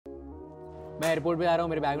मैं एयरपोर्ट पे जा रहा हूँ,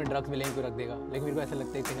 मेरे बैग में ड्रग्स मिलेंगे, कोई रख देगा, लेकिन मेरे को ऐसा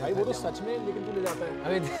लगता है कि भाई वो तो सच में, लेकिन तू ले जाता है।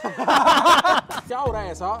 अबे क्या हो रहा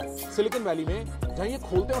है ऐसा सिलिकॉन वैली में जहाँ ये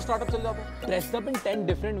खोलते हैं और स्टार्टअप चल जाता है? dressed up in 10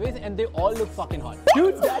 different ways and they all look fucking hot.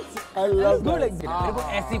 Dude, I love good. that. Like, मेरे को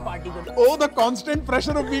ऐसी पार्टी कर Oh, the constant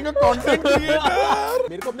pressure of being a content creator.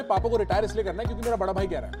 मेरे को अपने पापा को रिटायर इसलिए करना है क्योंकि मेरा बड़ा भाई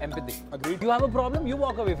कह रहा है। empathy. Agreed. You have a problem, you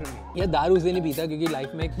walk away from me. ये दारू इसलिए नहीं पीता क्योंकि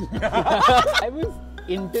लाइफ में I was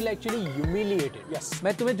intellectually humiliated. Yes.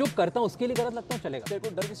 मैं तुम्हें जो करता हूँ उसके लिए गलत लगता हूँ, चलेगा. तेरे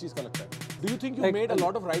को डर किस चीज का लगता है? Do you think you Like, made a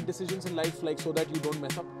lot of right decisions in life, like so that you don't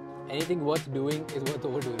mess up? Anything worth doing is worth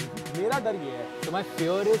overdoing. मेरा डर ये है। So my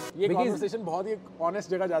fear is ये because conversation बहुत ही honest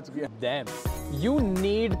जगह जा चुकी है। damn, you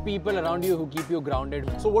need people around you who keep you grounded.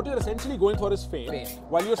 So what you're essentially going for is fame.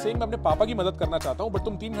 While you're saying मैं अपने पापा की मदद करना चाहता हूँ, but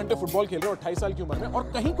तुम 3 घंटे फुटबॉल खेल रहे हो 28 साल की उम्र में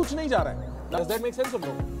और कहीं कुछ नहीं जा रहा है। Does that make sense or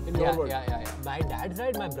no? In your world? Yeah. My dad's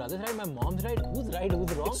right, my brother's right, my mom's right. Who's right,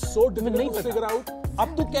 who's wrong? It's so तुम्हें नहीं difficult to figure out.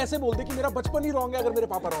 अब तू कैसे बोल दे कि मेरा बचपन ही wrong है अगर मेरे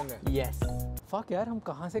पापा wrong है? Yes. Fuck यार, हम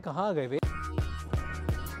कहाँ से कहाँ आ गए बे?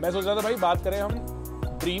 मैं सोच रहा था भाई बात करें हम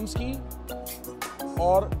ड्रीम्स की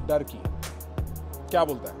और डर की। क्या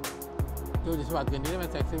बोलता है? जो जिस बात करनी है, मैं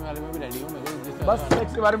सेक्स वाले में भी रेडी हूँ। बस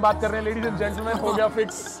सेक्स के बारे में बात कर रहे हैं लेडीज एंड जेंटलमैन, हो गया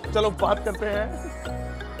फिक्स। चलो बात करते हैं।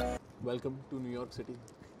 Welcome to New York city.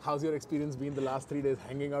 House your experience been the last 3 days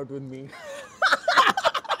hanging out with me?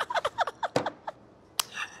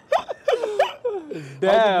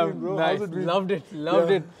 Damn, bro? nice. How's it been?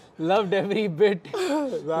 Loved it. Loved every bit.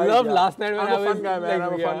 Loved yeah. last night when I'm a I was fun guy, man.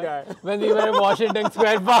 I'm a fun guy. When we were in Washington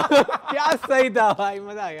Square Park. क्या सही था भाई,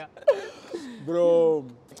 मजा आ गया. Bro,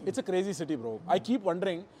 it's a crazy city, bro. I keep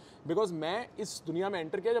wondering because मैं इस दुनिया में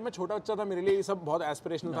एंटर किया जब मैं छोटा बच्चा था। मेरे लिए ये सब बहुत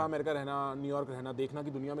एस्पिरेशनल था। अमेरिका रहना, न्यूयॉर्क रहना, देखना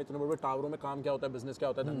कि दुनिया में इतने बड़े टावरों में काम क्या होता है, बिजनेस क्या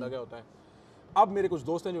होता है, धंधा क्या होता है। अब मेरे कुछ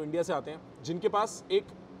दोस्त हैं जो इंडिया से आते हैं, जिनके पास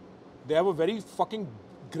एक they have a very fucking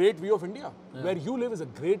great view of India. Where you live is a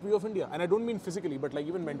great view of India, and I don't mean physically, but like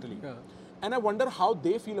even mentally. And I wonder how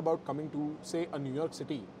they feel about coming to say a New York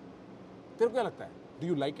City. तेरे को क्या लगता है? Do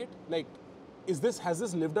you like it? Like, has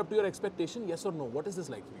this lived up to your expectation? Yes or no? What is this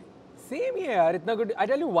like for you? Same here यार, इतना good. I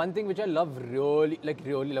tell you one thing which I love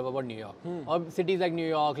really love about New York. और cities like New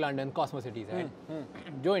York, London, cosmo cities, right?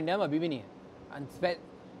 जो India में अभी भी नहीं है. And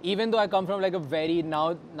even though I come from like a very now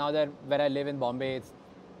that where I live in Bombay, it's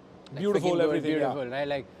like Beautiful, everything, beautiful, right?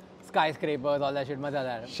 Like skyscrapers, all that shit, मजा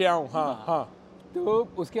आता है. श्याम, हाँ. तो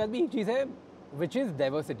उसके बाद भी एक चीज़ है, which is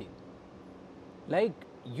diversity. Like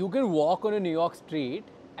you can walk on a New York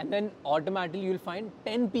street and then automatically you'll find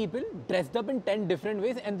 10 people dressed up in 10 different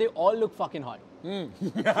ways and they all look fucking hot.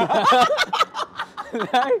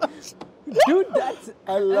 Like, dude,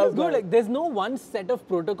 I love good. that. Like, there's no one set of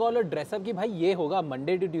protocol or dress up कि भाई ये होगा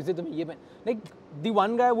Monday to Tuesday तुम्हें ये पहन. Like the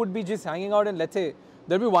one guy would be just hanging out and let's say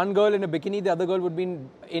there'll be one girl in a bikini, the other girl would be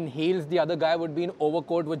in heels, the other guy would be in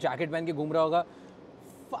overcoat, वो jacket पहन के घूम रहा होगा.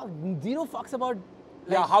 Fuck, zero fucks about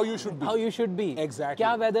like, Yeah, how you should be. How you should be. Exactly.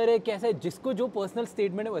 क्या weather है, कैसा है, जिसको जो personal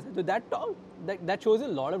statement है वैसे. So that shows a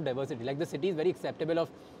lot of diversity. Like the city is very acceptable of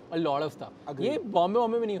a lot of stuff. Agreed. ये बॉम्बे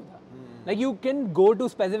में नहीं होता. Like you can go to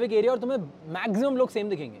specific area और तुम्हें maximum लोग same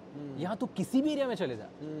दिखेंगे. यहाँ तो किसी भी एरिया में चले जा,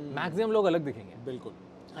 maximum लोग अलग दिखेंगे. बिल्कुल.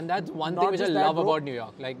 And that's one Not thing which I just that, love bro. about New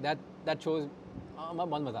York. Like that shows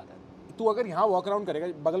बहुत मजा आता है. तू अगर यहाँ वॉक अराउंड करेगा,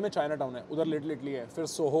 बगल में चाइना टाउन है, उधर लिटिल इटली है, फिर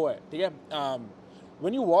सोहो है, ठीक है?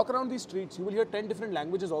 When you walk around these streets, you will hear 10 different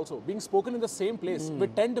languages also being spoken in the same place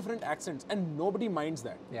with 10 different accents, and nobody minds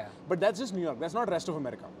that. Yeah. But that's just New York. That's not rest of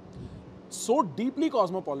America. So deeply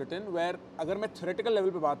cosmopolitan, where अगर मैं theoretical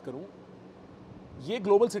level पे बात करूँ, ये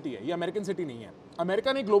global city है, ये American city नहीं है.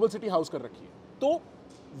 अमेरिका ने ग्लोबल सिटी हाउस कर रखी है, तो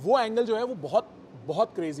वो एंगल जो है वो बहुत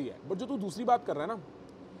बहुत क्रेजी है. बट जो तू दूसरी बात कर रहा है ना,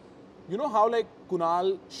 you know how like Kunal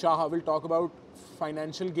Shah will talk about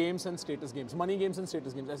financial games and status games, money games and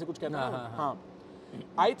status games, ऐसे कुछ कहता है ना? हाँ.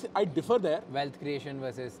 I differ there. Wealth creation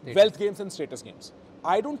versus status. Wealth games and status games.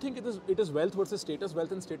 I don't think it is wealth versus status.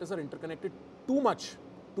 Wealth and status are interconnected too much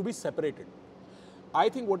to be separated. I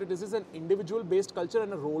think what it is an individual based culture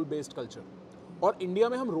and a role based culture. और India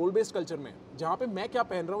में हम role based culture में, जहाँ पे मैं क्या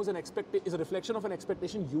पहन रहा हूँ is a reflection of an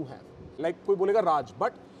expectation you have. Like कोई बोलेगा राज,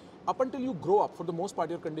 but up until you grow up, for the most part,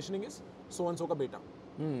 your conditioning is so and so का बेटा.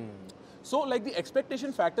 So like the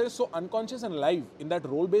expectation factor is so unconscious and alive in that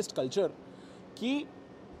role based culture कि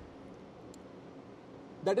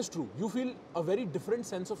that is true. You feel a very different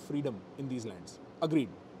sense of freedom in these lands. Agreed.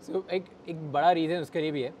 So एक बड़ा reason उसके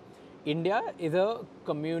लिए भी है. India is a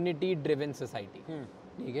community driven society.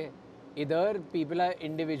 ठीक है, इधर people are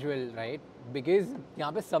individual, right? Because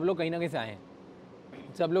यहाँ पे सब लोग कहीं ना कहीं से आए हैं,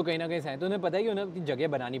 सब लोग कहीं ना कहीं से आए, तो उन्हें पता है कि उन्हें अपनी जगह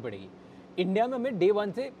बनानी पड़ेगी. इंडिया में हमें डे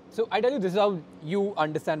वन से, so I tell you this how you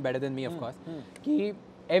understand better than me of course, कि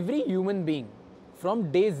every human being from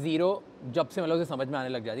day zero जब से मतलब उसे समझ में आने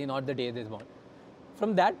लग जाती, not the day is born,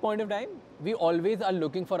 from that point of time we always are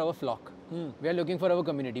looking for our flock, we are looking for our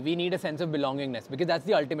community, we need a sense of belongingness because that's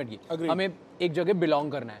the ultimate की हमें एक जगह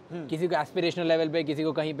belong करना है, किसी को aspirational level पे, किसी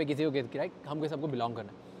को कहीं पे, किसी को राइट, हमको सबको बिलोंग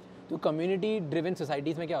करना है. तो कम्युनिटी ड्रिवन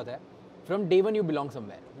सोसाइटीज़ में क्या होता है, from day one you belong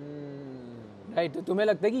somewhere, right. तो तुम्हें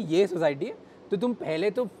लगता है कि ये सोसाइटी है, तो तुम पहले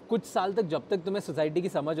तो कुछ साल तक, जब तक तुम्हें सोसाइटी की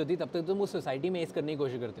समझ होती तब तक तुम उस सोसाइटी में ऐसे करने की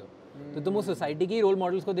कोशिश करते हो, तो तुम उस सोसाइटी की रोल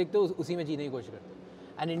मॉडल्स को देखते हो, उसी में जीने की कोशिश करते हो.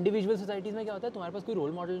 एंड इंडिविजुअल सोसाइटीज़ में क्या होता है, तुम्हारे पास कोई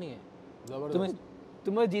रोल मॉडल नहीं है,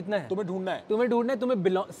 तुम्हें जीतना है, तुम्हें ढूंढना है,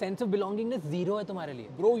 तुम्हें सेंस ऑफ बिलोंगिंगनेस जीरो है तुम्हारे लिए.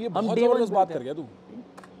 ब्रो ये बहुत जबरदस्त बात कर गया तू.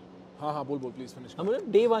 हाँ बोल प्लीज फिनिश. हम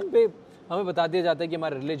डे वन पे हमें बता दिया जाता है कि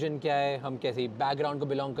हमारा रिलीजन क्या है, हम कैसे बैकग्राउंड को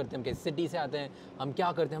बिलोंग करते हैं, हम कैसे सिटी से आते हैं, हम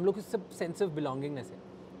क्या करते हैं, हम लोग की सब सेंस ऑफ बिलोंगिंगनेस है.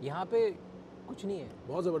 यहाँ पे कुछ नहीं है.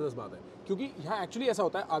 बहुत ज़बरदस्त बात है, क्योंकि यहाँ एक्चुअली ऐसा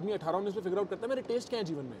होता है, आदमी 18-19 में फिगर आउट करता है मेरे टेस्ट क्या है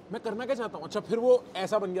जीवन में, मैं करना क्या चाहता हूँ. अच्छा फिर वो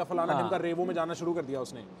ऐसा बन गया, फलाना ढंग का रेवो में जाना शुरू कर दिया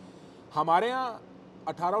उसने. हमारे यहाँ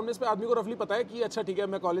 18-19 पे आदमी को रफली पता है कि अच्छा ठीक है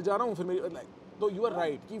मैं कॉलेज जा रहा हूँ, फिर मेरी तो यू आर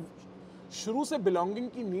राइट कि शुरू से बिलोंगिंग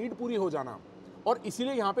की नीड पूरी हो जाना, और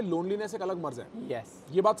इसीलिए यहाँ पे लोनलीनेस एक अलग मर्ज है. yes.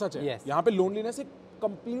 ये बात सच है. yes. यहाँ पे लोनलीनेस एक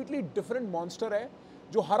कंप्लीटली डिफरेंट मॉन्स्टर है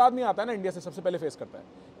जो हर आदमी आता है ना इंडिया से सबसे पहले फेस करता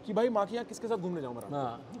है कि भाई माँ के यहाँ किसके साथ घूमने जाऊँ मेरा.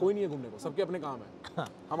 कोई नहीं है घूमने को, सबके अपने काम है.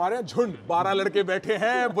 हमारे यहाँ झुंड 12 लड़के बैठे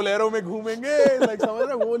हैं बुलेरो में घूमेंगे, लाइक समझ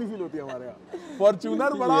रहे, वो नहीं फील होती हमारे यहाँ.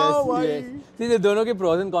 फॉर्च्यूनर बढ़ाओ भाई. See, दोनों के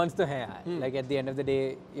प्रोज एंड कॉन्स तो हैं यार. Like at the end of the day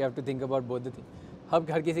you have to think about both the thing.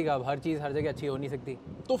 अब हर किसी का हर चीज़ हर जगह अच्छी हो नहीं सकती.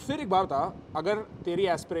 तो फिर एक बात था, अगर तेरी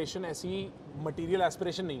एस्पिरेशन ऐसी मटेरियल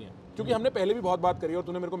एस्पिरेशन नहीं है, क्योंकि हमने पहले भी बहुत बात करी और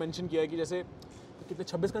तूने मेरे को मेंशन किया है कि जैसे कितने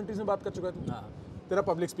 26 कंट्रीज में बात कर चुका है तू. तेरा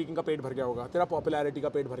पब्लिक स्पीकिंग का पेट भर गया होगा, तेरा पॉपुलैरिटी का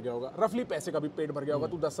पेट भर गया होगा, रफली पैसे का भी पेट भर गया होगा.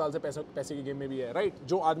 तू 10 साल से पैसे के गेम में भी है, राइट.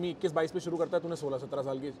 जो आदमी 21-22 पे शुरू करता है, तूने 16-17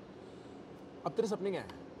 साल की. अब तेरे सपने क्या है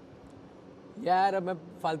यार? अब मैं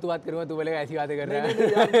फालतू बात करूँगा, तू बोलेगा ऐसी बातें कर रहा है.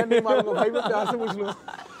 नहीं यार, मैं नहीं मानूंगा भाई, मैं प्यार से पूछ लूँ.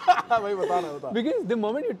 भाई बता. Because the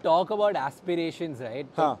moment you talk about aspirations, right?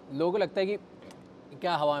 हाँ. तो लोगों को लगता है कि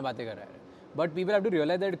क्या हवा में बातें कर रहा है. But people have to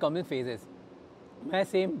realize that it comes in phases. मैं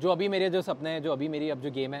सेम जो अभी मेरे जो सपने हैं, जो अभी मेरी अब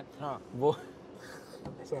जो गेम है, हाँ. वो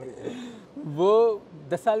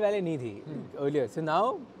 10 साल पहले नहीं थी. Earlier. So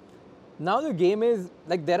now the game is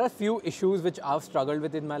like there are few issues which I've struggled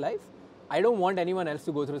with in my life. I don't want anyone else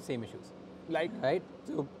to go through the same issues. Like, right?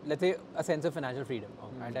 So let's say a sense of financial freedom.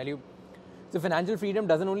 I'll tell you. So financial freedom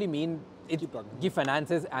doesn't only mean कि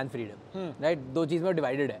finances and freedom, right? दो चीज़ में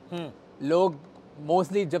divided है. लोग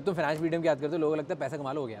mostly जब तुम financial freedom की बात करते हो, लोगों को लगता है पैसा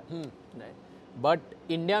कमा लो हो गया, right?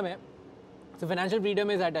 But इंडिया में so financial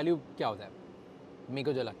freedom is, I tell you क्या होता है, मेरे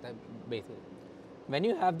को जो लगता है basically when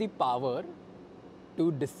you have the power to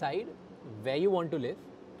decide where you want to live,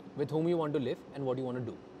 with whom you want to live and what you want to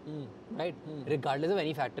do. Right, regardless of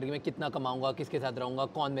any factor कि मैं कितना कमाऊंगा, किसके साथ रहूंगा,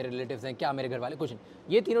 कौन मेरे रिलेटिव्स हैं, क्या मेरे घर वाले, कुछ नहीं.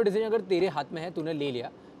 ये तीनों डिसीजन अगर तेरे हाथ में है, तूने ले लिया,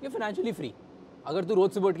 ये फाइनेंशियली फ्री. अगर तू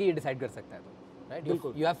रोज से बोर्ड की ये डिसाइड कर सकता है तो, right.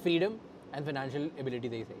 You have freedom and financial ability.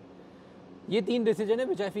 They सही, ये 3 डिसीजन है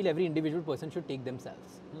which I feel every individual person should take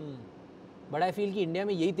themselves. But I feel कि इंडिया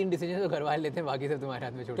में यही 3 डिसीजन तो घर वाले लेते हैं, बाकी सब तुम्हारे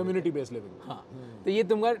हाथ में छोड़. Community based living. हाँ, तो ये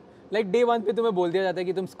तुम्हारा लाइक डे 1 पे तुम्हें बोल दिया जाता है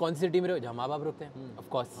कि तुम कौन सी सिटी में रहो, जहाँ माँ बाप रुकते हैं. ऑफ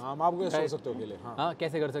कोर्स हाँ, माँ बाप को सोच सकते हो अकेले. हाँ,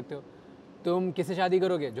 कैसे कर सकते हो. तुम किससे शादी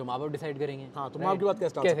करोगे, जो माँ बाप डिसाइड करेंगे. हाँ, तुम माँ बाप की बात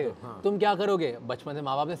कैसे कैसे तुम क्या करोगे, बचपन से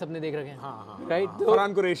माँ बाप ने सपने देख रखे हैं. राइट.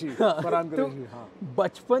 फरहान कुरैशी.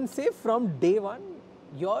 बचपन से from day 1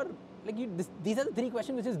 your like these are the 3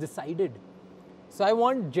 questions which is decided. So I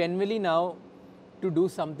want genuinely now to do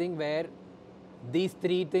something where these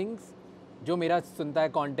 3 things जो मेरा सुनता है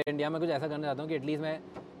कंटेंट, या मैं कुछ ऐसा करना चाहता हूँ कि एटलीस्ट मैं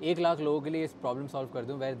 1 लाख लोगों के लिए इस प्रॉब्लम सॉल्व कर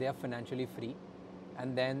दूँ where they are financially free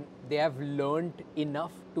and then they have learned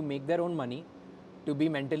enough to make their own money to be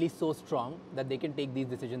mentally so strong that they can take these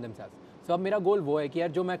decisions themselves. So अब मेरा गोल वो है कि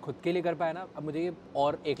यार जो मैं खुद के लिए कर पाया ना, अब मुझे ये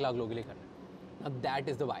और 1 लाख लोगों के लिए करना है. Now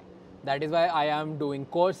that is the why. That is why I am doing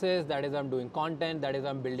courses, that is why I'm doing content, that is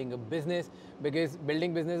why I'm building a business, because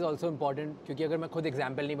building business is also important. क्योंकि अगर मैं खुद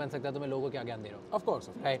example नहीं बन सकता तो मैं लोगों को क्या ज्ञान दे रहा हूँ. Of course.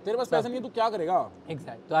 Right. तेरे पास पैसा नहीं है, तू क्या करेगा.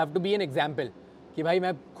 Exactly. So I have to be an example कि भाई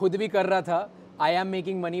मैं खुद भी कर रहा था, I am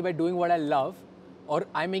making money by doing what I love,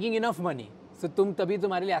 और I am making enough money. So तुम तभी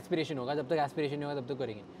तुम्हारे लिए एस्पिरेशन होगा, जब तक एस्पिरेशन नहीं होगा तब तक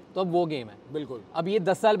करेंगे. तो अब वो गेम है. बिल्कुल. अब ये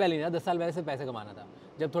 10 साल पहले नहीं था, 10 साल पहले से पैसे कमाना था.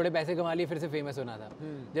 जब थोड़े पैसे कमा लिए फिर से फेमस होना था.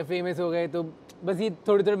 जब फेमस हो गए तो बस ये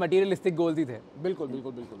थोड़े थोड़े मटीरियलिस्टिक गोल्स ही थे. बिल्कुल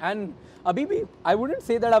बिल्कुल बिल्कुल. एंड अभी भी I wouldn't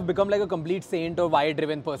say that I have become like a complete saint और वाई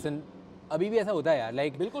ड्रिवन पर्सन. अभी भी ऐसा होता है यार.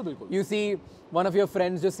 लाइक बिल्कुल बिल्कुल. You see one of your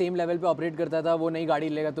friends जो सेम लेवल पे ऑपरेट करता था, वो नई गाड़ी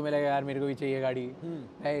लेगा, तुम्हें लगेगा यार मेरे को भी चाहिए गाड़ी.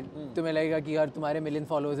 राइट. तुम्हें लगेगा कि यार तुम्हारे मिलियन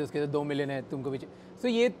फॉलोअर्स है, उसके तो 2 मिलियन है, तुमको भी चाहिए. सो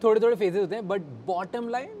ये थोड़े थोड़े फेजेस होते हैं. But bottom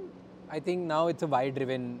line I think now it's a why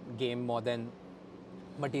driven game more than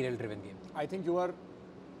material driven game. I think you are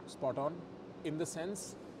spot on in the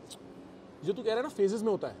sense जो तू कह रहा है ना phases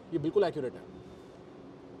में होता है, ये बिल्कुल accurate है.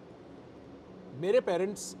 मेरे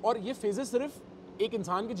parents और ये phases सिर्फ एक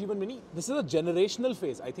इंसान के जीवन में नहीं, this is a generational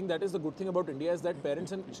phase. I think that is the good thing about India is that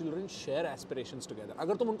parents and children share aspirations together.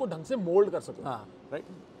 अगर तुम उनको ढंग से mold कर सको, हाँ.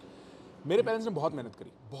 right? मेरे पेरेंट्स ने बहुत मेहनत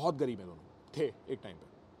करी, बहुत गरीब है दोनों थे एक टाइम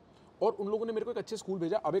पे, और उन लोगों ने मेरे को एक अच्छे स्कूल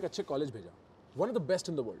भेजा, अब एक अच्छे कॉलेज भेजा, one of the best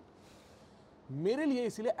in the world. मेरे लिए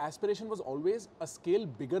इसीलिए aspiration was always a scale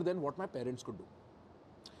bigger than what my parents could do.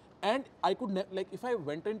 And I could like if I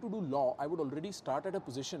went in to do law, I would already start at a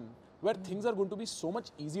position where things are going to be so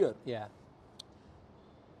much easier. Yeah.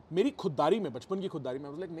 मेरी खुददारी में, बचपन की खुददारी में,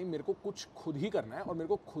 like नहीं, मेरे को कुछ खुद ही करना है और मेरे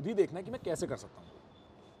को खुद ही देखना है कि मैं कैसे कर सकता हूँ.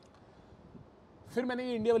 फिर मैंने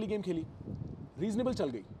ये इंडिया वाली गेम खेली, रीजनेबल चल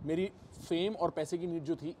गई. मेरी फेम और पैसे की नीड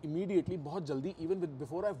जो थी इमीडिएटली बहुत जल्दी, even with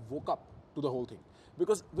before I woke up to the whole thing,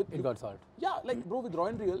 because It got solved. या like bro with raw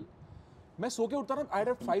and real, मैं सो के उठता रहा, I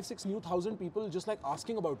had 5-6 new 1,000 people just like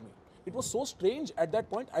asking about me. It was so strange at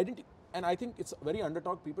that point. I didn't, and I think it's very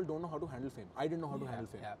undertalked. People don't know how to handle fame. I didn't know how to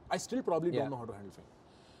handle fame. Yeah. I still probably don't know how to handle fame.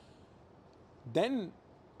 Then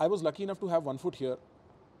I was lucky enough to have one foot here.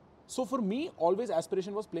 So for me, always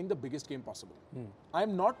aspiration was playing the biggest game possible. I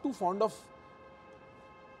am not too fond of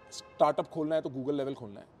startup खोलना है तो Google level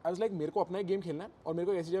खोलना है. I was like मेरे को अपना एक game खेलना है और मेरे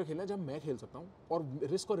को ऐसी जगह खेलना है जहाँ मैं खेल सकता हूँ और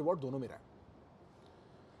रिस्क और रिवॉर्ड दोनों मेरा है.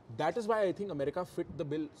 that is why I think America fit the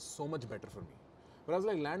bill so much better for me. But I was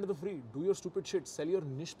like, land of the free, do your stupid shit, sell your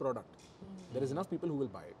niche product. There is enough people who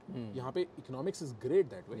will buy it. यहाँ पे economics is great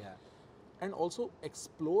that way. And also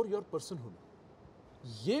explore your personhood.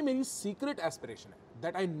 ये मेरी secret aspiration है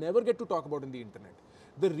that I never get to talk about in the internet.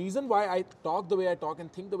 The reason why I talk the way I talk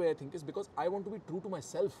and think the way I think is because I want to be true to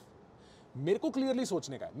myself. मेरे को clearly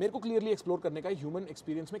सोचने का है, मेरे को clearly explore करने का है human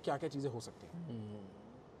experience में क्या-क्या चीजें हो सकती हैं.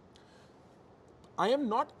 I am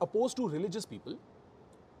not opposed to religious people.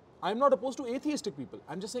 I am not opposed to atheistic people.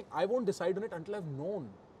 I'm just saying I won't decide on it until I've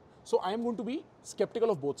known. So I am going to be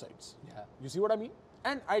skeptical of both sides. Yeah. You see what I mean?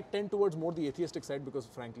 And I tend towards more the atheistic side because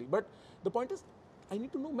frankly. But the point is, I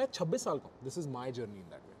need to know मैं 26 साल का हूँ. This is my journey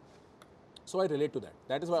in that way. So I relate to that.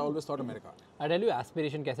 That is why I always thought America. I tell you,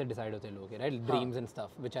 aspiration कैसे decide होते हैं लोगों के, right? Dreams and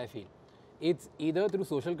stuff, which I feel. It's either through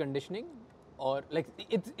social conditioning or like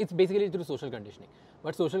it's basically through social conditioning.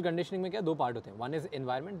 But social conditioning में क्या दो part होते हैं. One is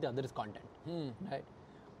environment, the other is content. Right?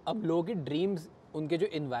 अब लोगों के dreams उनके जो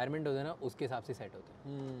इन्वायरमेंट होता है ना उसके हिसाब से सेट होते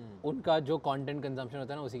हैं. उनका जो कंटेंट कंजम्पशन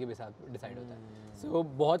होता है ना उसी के हिसाब डिसाइड होता है. सो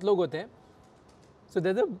बहुत लोग होते हैं.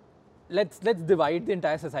 सो let's divide the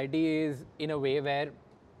entire society is in a way where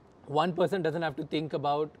one person doesn't have to think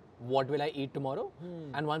about what will I eat tomorrow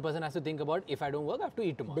and one person has to think about if I don't work I have to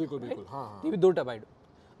eat tomorrow. बिल्कुल बिल्कुल हाँ. ये भी दो divide.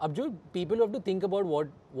 अब जो people who have to think about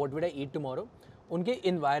what will I eat tomorrow उनके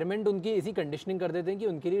environment उनकी ऐसी कंडीशनिंग कर देते हैं कि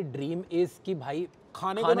उनके लिए ड्रीम इज कि भाई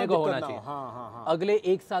खाने को होना चाहिए. अगले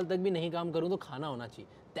 1 साल तक भी नहीं काम करूं तो खाना होना चाहिए.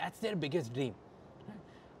 That's their biggest dream.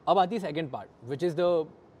 अब आती है second part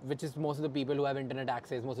which is most of the people who have internet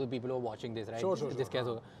access, most of the people who are watching this, right? This कैसे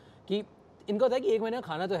होगा कि इनको होता है कि 1 महीना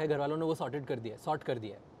खाना तो है, घर वालों ने वो सॉर्ट कर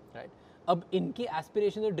दिया है, राइट? अब इनकी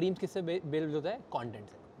एस्पिरेशन और ड्रीम्स किससे बिल्ड होता है? कंटेंट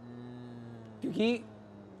से. क्योंकि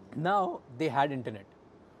नाउ दे हैड इंटरनेट.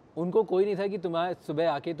 उनको कोई नहीं था कि तुम्हारे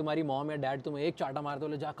सुबह आके तुम्हारी मॉम या डैड तुम्हें एक चाटा मारते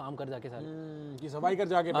बोले जा काम कर जाके सारे कि सफाई कर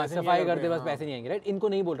जाके पैसे सफाई करते बस पैसे नहीं आएंगे, राइट? इनको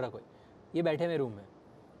नहीं बोल रहा कोई, ये बैठे हुए रूम में.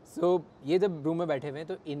 सो ये जब रूम में बैठे हुए हैं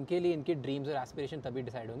तो इनके लिए इनके ड्रीम्स और एस्पिरेशन तभी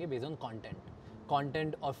डिसाइड होंगे बेस्ड ऑन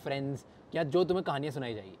कंटेंट और फ्रेंड्स या जो तुम्हें कहानियाँ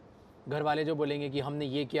सुनाई जाएगी. घर वाले जो बोलेंगे कि हमने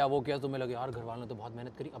ये किया वो किया, तुम्हें लगे यार घर वालों ने तो बहुत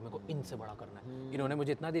मेहनत करी, अब मेरे को इनसे बड़ा करना है, इन्होंने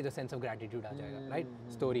मुझे इतना दिया, सेंस ऑफ ग्रैटिट्यूड आ जाएगा, राइट?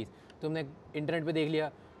 स्टोरीज तुमने इंटरनेट पे देख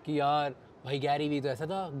लिया कि यार भाई गैरी वी तो ऐसा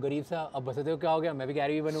था गरीब सा, अब बस तो क्या हो गया, मैं भी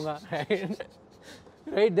गैरी वी बनूंगा,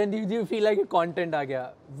 राइट? Then you feel like content आ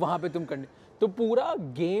गया वहाँ पे तुम करने. तो पूरा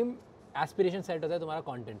गेम एस्पिरेशन सेट होता है तुम्हारा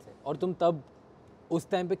कंटेंट से, और तुम तब उस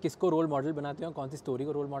टाइम पे किसको रोल मॉडल बनाते हो, कौन सी स्टोरी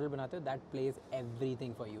को रोल मॉडल बनाते हो, that plays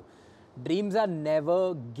everything for you. Dreams are never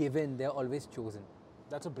given, they're always chosen.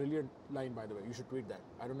 That's a brilliant line, by the way. You should tweet that.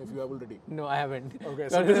 I don't know if you have already. No, I haven't. Okay,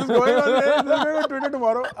 so this is going on. This is going on Twitter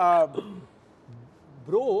tomorrow.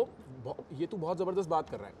 Bro, ये तू बहुत ज़बरदस्त बात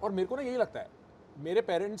कर रहा है और मेरे को ना यही लगता है. मेरे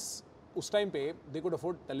पेरेंट्स उस टाइम पे they could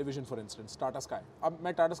afford television, for instance, Tata Sky. अब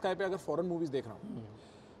मैं Tata Sky पे अगर foreign movies देख रहा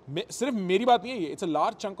हूँ, सिर्फ मेरी बात नहीं है ये. It's a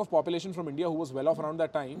large chunk of population from India who was well off around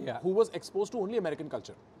that time, who was exposed to only American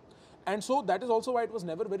culture. And so that is also why it was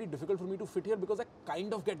never very difficult for me to fit here because I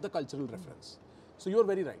kind of get the cultural reference. So you're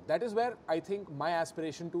very right. That is where I think my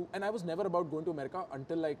aspiration to, and I was never about going to America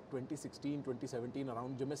until like 2016, 2017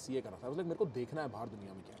 around जब मैं CA कर रहा था. I was like मेरे को देखना है बाहर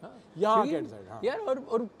दुनिया में क्या है. यहाँ क्या decide. हाँ. यार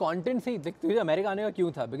और कंटेंट से देख तुझे अमेरिका आने का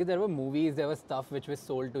क्यों था? Because there were movies, there was stuff which was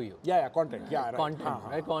sold to you. Yeah, content. Yeah, right. Content,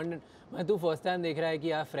 right? Content. मैं तू first time देख रहा है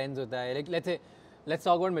कि यार Friends होता है. Like let's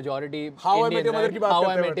talk about majority. How I Met Your Mother की बात How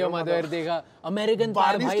करते I हैं. Met Your Mother देखा. American Pie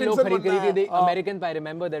Barney भाई लोग Stinson खरीद बनना खरीद है. के American Pie.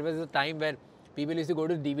 Remember there was a time where people used to go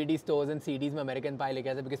to DVD stores and CDs में American Pie लेके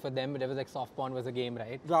आते because for them there was like soft porn was a game,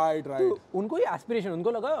 right? Right. तो उनको ये aspiration,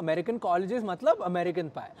 उनको लगा American colleges मतलब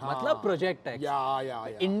American Pie, मतलब Project X. Yeah.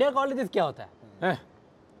 India colleges क्या होता है?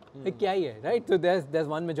 ये क्या ही है, right? So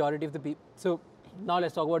there's one majority of the people. So now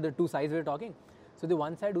let's talk about the two sides we're talking. So the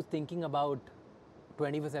one side who's thinking about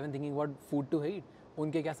 24/7 thinking about food to eat,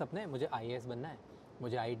 उनके क्या सपने हैं? मुझे IAS बनना है,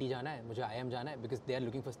 मुझे IIT जाना है, मुझे IIM जाना है, because they are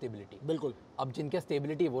looking for stability. बिल्कुल. अब जिनके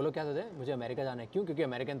स्टेबिलिटी है वो लोग क्या सोचते हैं? मुझे अमेरिका जाना है. क्यों? क्योंकि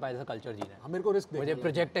अमेरिकन पाई जैसा कल्चर जीना है. मेरे को रिस्क मुझे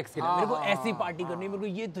प्रोजेक्ट एक्स करना है, मेरे को ऐसी पार्टी करनी है, मेरे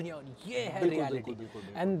को ये दुनिया होनी, ये है reality.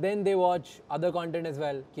 And then they watch other content as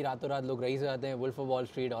well कि रातों रात लोग रईस हो जाते हैं, Wolf of Wall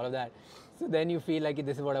Street, all of that. So then you feel like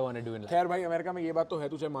this is what I want to do in life. खैर भाई अमेरिका में ये बात तो है,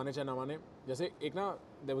 तू चाहे माने चाहे ना माने. जैसे एक ना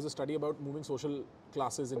there was a study about moving social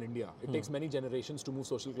classes in India. It takes many generations to move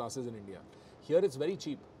social classes in India. Here it's very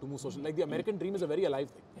cheap to move social. Like the American dream is a very alive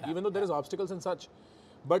thing. Yeah. Even though there is obstacles and such,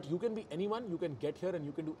 but you can be anyone, you can get here and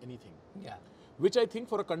you can do anything. Yeah. Which I think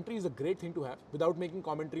for a country is a great thing to have. Without making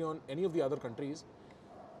commentary on any of the other countries,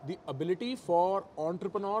 the ability for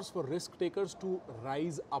entrepreneurs, for risk takers to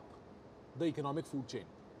rise up the economic food chain.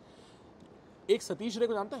 एक सतीश रे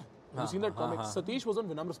को जानता है? You seen that comic? Satish was on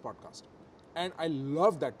Vinamra's podcast, and I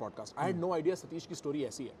loved that podcast. I had no idea Satish की story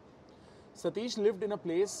ऐसी है. Satish lived in a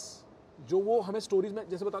place जो वो हमें स्टोरीज में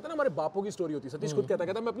जैसे बताते हैं ना हमारे बापों की स्टोरी होती है. सतीश खुद कहता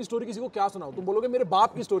है मैं अपनी स्टोरी किसी को क्या सुनाऊं? तुम बोलोगे मेरे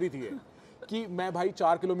बाप की स्टोरी थी ये कि मैं भाई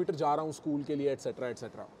 4 किलोमीटर जा रहा हूँ स्कूल के लिए एटसेट्रा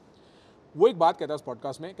एटसेट्रा. वो एक बात कहता है उस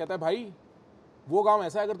पॉडकास्ट में, कहता है भाई वो गाँव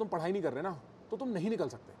ऐसा है अगर तुम पढ़ाई नहीं कर रहे ना तो तुम नहीं निकल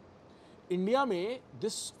सकते. इंडिया में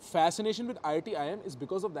this fascination with IIT IIM is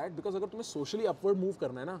because of that, because अगर तुम्हें सोशली अपवर्ड मूव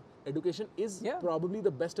करना है ना, education is probably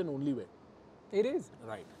the best and only way. It is.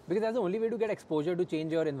 Right. Because that's the only way to get exposure to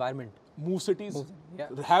change your environment. Move cities.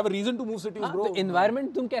 Yeah. Have a reason to move cities, bro. तो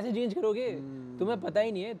environment तुम कैसे change करोगे? तुम्हें पता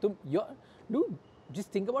ही नहीं है. तुम dude,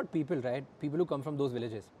 just think about people, right? People who come from those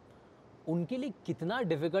villages. उनके लिए कितना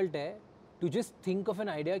difficult है to just think of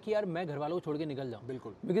an idea कि यार मैं घर वालों को छोड़ के निकल जाऊँ.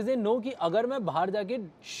 बिल्कुल. Because they know कि अगर मैं बाहर जाके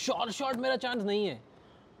short मेरा chance नहीं है,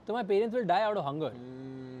 तो my parents will die out of hunger.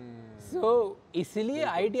 So इसलिए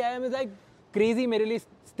IIT IIM is like crazy मेरे लिए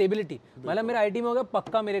stability. मतलब मेरा IIT में होगा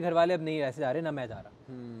पक्का मेरे घर वाले अब नहीं ऐसे जा रहे ना मैं जा रहा.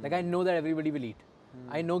 Like I know that everybody will eat.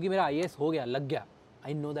 I know कि मेरा IAS हो गया, लग गया.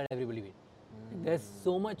 I know that everybody will eat. There's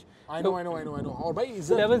so much. I know. और भाई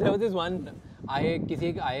there was this one किसी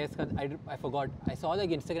एक IAS का I forgot. I saw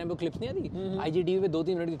like Instagram पे clips नहीं आती. IGTV पे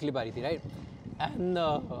 2-3 मिनट की clip आ रही थी, right? And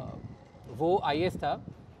वो IAS था.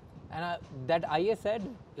 And that IAS said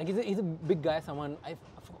like he's a big guy, someone I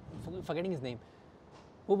forgetting his name.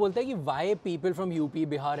 वो बोलता है कि why people from UP,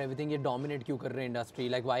 Bihar, everything ये dominate क्यों कर रहे हैं industry,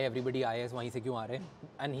 like why everybody IAS वहीं से क्यों आ रहे हैं,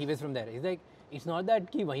 and he was from there. He's like it's not that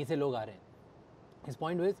कि वहीं से लोग आ रहे हैं. His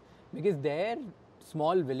point was because their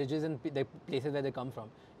small villages and the places where they come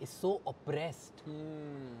from is so oppressed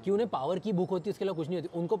कि उन्हें पावर की भूख होती है, उसके अलावा कुछ नहीं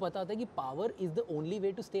होती. उनको पता होता है कि power is the only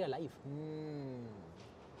way to stay alive.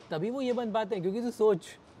 तभी वो ये बन पाते हैं क्योंकि तू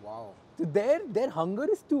सोच. Wow. So their hunger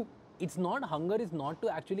is to, it's not hunger is not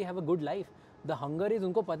to actually have a good life. The hunger is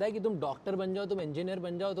उनको पता है कि तुम डॉक्टर बन जाओ, तुम इंजीनियर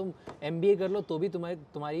बन जाओ, तुम MBA कर लो तो भी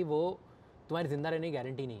तुम्हारी जिंदा रहने की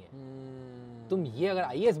गारंटी नहीं है. तुम ये अगर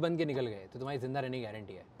IAS बन के निकल गए तो तुम्हारी जिंदा रहने की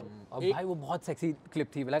गारंटी है. और भाई वो बहुत सेक्सी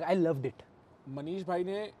क्लिप थी, like I loved it. Manish भाई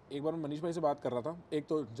ने एक बार मनीष भाई से बात कर रहा था, एक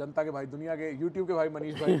तो जनता के भाई, दुनिया के YouTube के भाई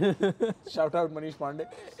मनीष भाई, शाउट आउट मनीष पांडे.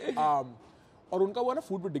 और उनका वो ना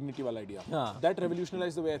फूड विद डिग्निटी वाला idea, that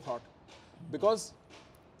revolutionalised the way I thought. Because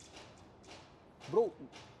bro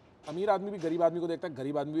अमीर आदमी भी गरीब आदमी को देखता है,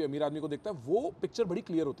 गरीब आदमी भी अमीर आदमी को देखता है, वो पिक्चर बड़ी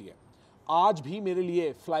क्लियर होती है. आज भी मेरे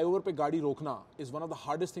लिए फ्लाईओवर पे गाड़ी रोकना is one of the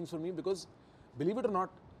hardest things for me, because believe it और not,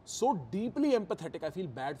 so deeply empathetic, I feel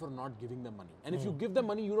bad for not giving them money. And if you give them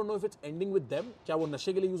money, you don't know if it's ending with them, क्या वो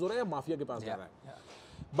नशे के लिए use हो रहा है या माफिया के पास जा रहा है.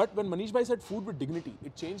 But when Manish bhai said food with dignity,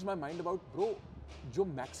 it changed my mind about bro, जो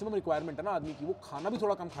मैक्सिमम रिक्वायरमेंट है ना आदमी की, वो खाना भी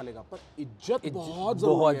थोड़ा कम खा लेगा पर इज्जत बहुत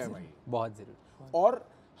जरूरी है भाई, बहुत जरूरी. और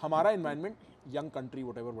हमारा एनवायरनमेंट, यंग कंट्री,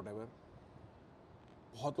 whatever,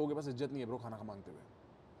 बहुत लोगों के पास इज्जत नहीं है ब्रो खाना का मांगते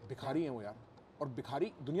हुए. भिखारी हैं वो यार. और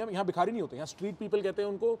भिखारी दुनिया में, यहाँ भिखारी नहीं होते, यहाँ स्ट्रीट पीपल कहते हैं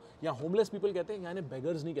उनको, यहाँ होमलेस पीपल कहते हैं, यहाँ इन्हें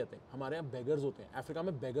बेगर्स नहीं कहते. हमारे यहाँ बेगर्स होते हैं, अफ्रीका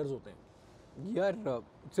में बेगर्स होते हैं यार.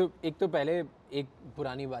 सो एक तो पहले एक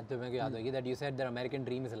पुरानी बात जो मेरे को याद होगी, that you said that American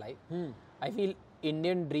dream is alive. I feel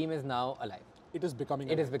Indian dream is now alive. it is becoming.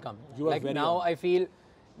 It is becoming. You are Like very now, on. I feel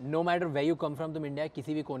no matter where you come from, तुम India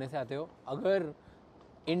किसी भी कोने से आते हो, अगर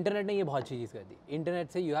internet ने ये बहुत अच्छी चीज़ कर दी. इंटरनेट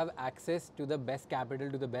से you have access to the best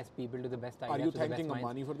capital, to the best people, to the best ideas, Are you to the best thanking minds.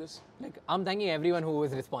 Ambani for this? Like I'm thanking everyone who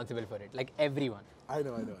was responsible for it. Like everyone. I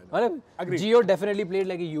know. मतलब Agreed. Jio definitely played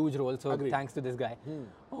like a huge role. So Agreed. thanks to this guy.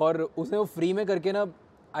 और उसने वो free में करके ना,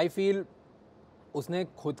 I feel उसने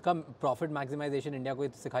खुद का प्रॉफिट मैक्सिमाइजेशन इंडिया को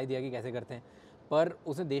सिखाई दिया कि कैसे करते हैं. पर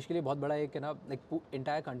उसने देश के लिए बहुत बड़ा एक ना लाइक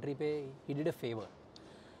इंटायर कंट्री पे he did a favour.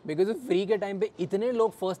 Because free के टाइम पे इतने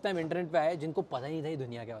लोग फर्स्ट टाइम इंटरनेट पे आए जिनको पता ही नहीं था ये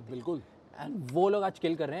दुनिया क्या होती है. बिल्कुल. एंड वो लोग आज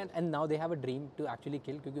किल कर रहे हैं and now they have a dream to actually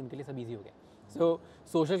किल, क्योंकि उनके लिए सब इजी हो गया. सो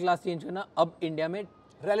सोशल क्लास चेंज करना अब इंडिया में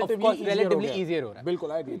relatively easier हो रहा है.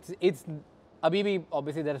 बिल्कुल, I agree. It's अभी भी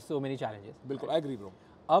obviously there are so many challenges. बिल्कुल, I agree, bro.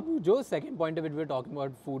 अब जो second point of it we're talking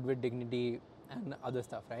about food with dignity and other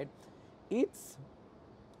stuff, right? It's,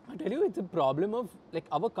 I tell you, it's a problem of like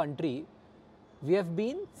our country. We have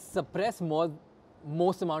been suppressed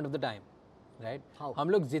most amount of the time, right? How? हम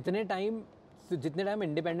लोग जितने time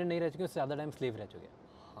independent नहीं रह चुके उससे ज़्यादा time slave रह चुके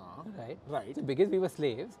हैं. Right. So because we were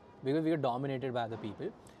slaves, because we were dominated by other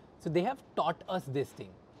people, so they have taught us this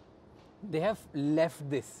thing. They have left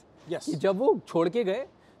this. Yes. कि जब वो छोड़ के गए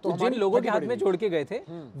तो जिन लोगों के हाथ में छोड़ के गए थे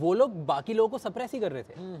वो लोग बाकी लोगों को सप्रेस ही कर रहे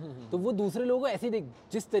थे. तो वो दूसरे लोगों को ऐसे देख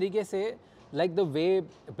जिस तरीके से like the way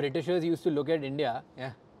Britishers used to look at India,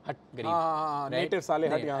 हट गरीब, right? नेटिव साले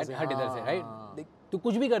हट यहाँ से, हट इधर से, right? तू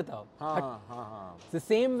कुछ भी करता हो, हाँ. द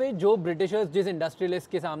सेम वे जो ब्रिटिशर्स जिस इंडस्ट्रियलिस्ट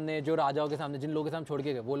के सामने, जो राजाओं के सामने, जिन लोगों के सामने छोड़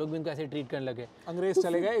के गए, वो लोग भी उनको ऐसे ट्रीट करने लगे. अंग्रेज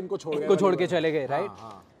चले गए, इनको छोड़ के चले गए, राइट?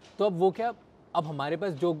 तो अब वो क्या, अब हमारे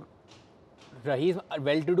पास जो रही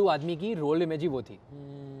वेल टू डू आदमी की रोल इमेज ही वो थी.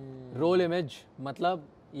 रोल इमेज मतलब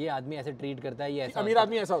ये आदमी ऐसे ट्रीट करता है, ये ऐसा अमीर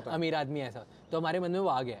आदमी ऐसा होता है, अमीर आदमी ऐसा. तो हमारे मन में वो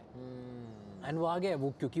आ गया है, एंड वो आ गया है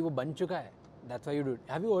वो क्योंकि वो बन चुका है. That's why you do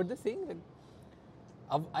it. Have you heard this thing?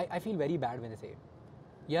 अब I feel very bad when I से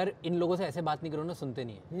यार इन लोगों से ऐसे बात नहीं करो ना, सुनते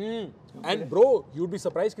नहीं है. And bro you would be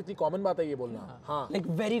surprise कितनी कॉमन बात है ये बोलना. हाँ, like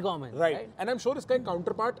very common, right. And I am sure इसका एक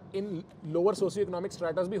counterpart in lower socio economic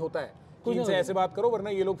stratas भी होता है कि इनसे ऐसे बात करो वरना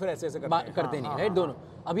ये लोग फिर ऐसे करते नहीं, राइट? दोनों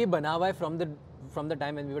अब ये बना हुआ है from the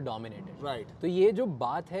time when we were dominated, right. तो ये जो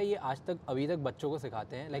बात है ये आज तक अभी तक बच्चों को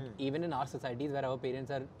सिखाते हैं. Like even in our societies where our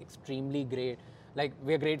parents are extremely great. Like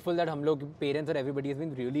we are grateful that हम लोग parents or everybody has been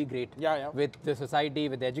really great with the society,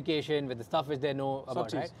 with the education, with the stuff which they know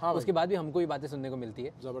about, right? उसके बाद भी हमको ये बातें सुनने को मिलती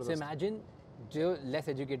है. So imagine जो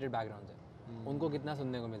less educated backgrounds हैं उनको कितना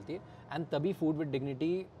सुनने को मिलती है. And तभी food with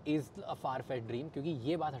dignity is a far-fetched dream, क्योंकि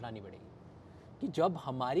ये बात हटानी पड़ेगी कि जब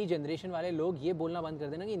हमारी जनरेशन वाले लोग ये बोलना बंद कर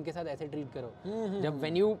देना कि इनके साथ ऐसे ट्रीट करो, जब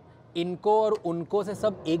when you इनको और उनको से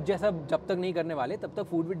सब एक जैसा जब तक नहीं करने वाले तब तक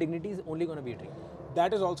food with dignity is only going to be a dream.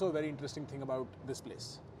 That is also a very interesting thing about this place.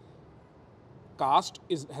 Caste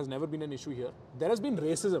has never been an issue here. There has been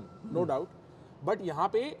racism, no doubt. But यहाँ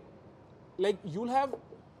पे, like you'll have,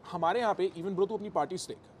 हमारे यहाँ पे, even bro, तू अपनी parties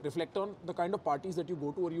take. Reflect on the kind of parties that you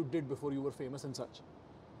go to or you did before you were famous and such.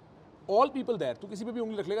 All people there, तू किसी पे भी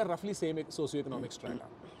उंगली रख लेगा, roughly same socio-economic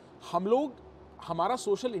strata. हम लोग, हमारा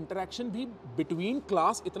social interaction भी between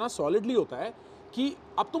class इतना solidly होता है कि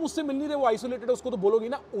अब तुम उससे मिल नहीं रहे, वो आइसोलेटेड है, उसको तो बोलोगी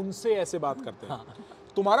ना उनसे ऐसे बात करते हैं.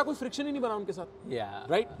 तुम्हारा कोई फ्रिक्शन ही नहीं बना उनके साथ,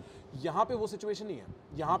 राइट? यहाँ पे वो सिचुएशन नहीं है.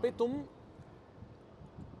 यहाँ पे तू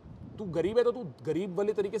गरीब है तो तू गरीब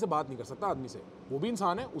वाले तरीके से बात नहीं कर सकता आदमी से. वो भी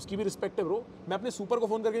इंसान है, उसकी भी रिस्पेक्ट है ब्रो. मैं अपने सुपर को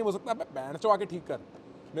फोन करके नहीं बोल सकता बैंड चो आके ठीक कर.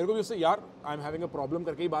 मेरे को भी उससे यार I am having a problem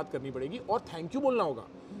करके ही बात करनी पड़ेगी और थैंक यू बोलना होगा.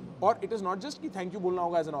 और इट इज नॉट जस्ट कि थैंक यू बोलना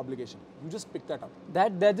होगा as an obligation. You just pick that up.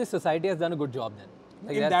 That this society has done a good job then.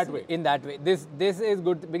 Like in that way, this is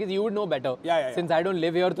good because you would know better. Since I don't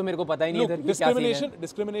live here, तो मेरे को पता ही नहीं इधर क्या scene है.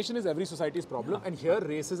 Discrimination is every society's problem, and here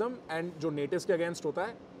racism and जो natives के against होता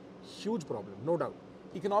है, huge problem, no doubt.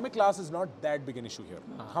 Economic class is not that big an issue here.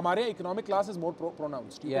 हमारे यहाँ economic class is more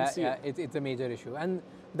pronounced. You can see it. It's a major issue, and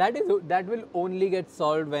that will only get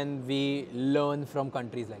solved when we learn from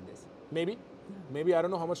countries like this. Maybe I don't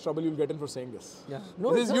know how much trouble you'll get in for saying this.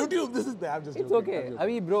 No, this is YouTube. This is I'm just. It's okay. I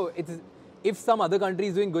mean, bro, if some other country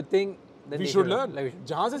is doing good thing, then we should learn.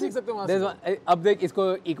 जहाँ से सीख सकते हैं वहाँ से. अब देख इसको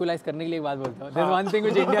equalize करने के लिए एक बात बोलता हूँ. There's one thing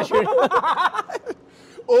which India should.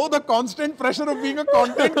 Oh, the constant pressure of being a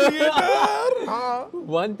content creator.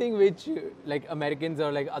 One thing which like Americans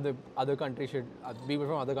or like other countries should, people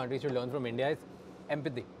from other countries should learn from India is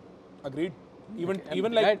empathy. Agreed.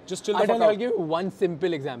 Even like right? Just chill the fuck out. I'll give you one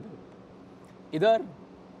simple example. इधर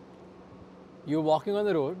you're walking on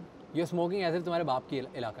the road. You're smoking as if तुम्हारे बाप की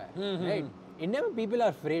इलाका है, right? India में people are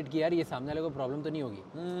afraid कि यार ये सामने वाले को प्रॉब्लम तो नहीं होगी,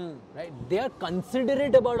 right? They are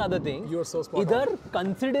considerate about other things. You're so spot on. इधर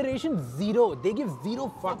consideration zero. They give zero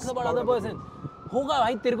fucks about other person. होगा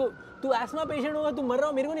भाई तेरे को, तू एस्मा पेशेंट होगा, तू मर रहा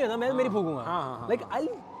हो, मेरे को नहीं होता, मैं मेरी फूकूंगा. Like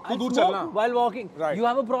I'll दूर smoke चलना. while walking. Right. You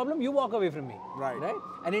have a problem, you walk away from me. Right.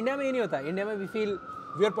 And India में ये नहीं होता. India में we feel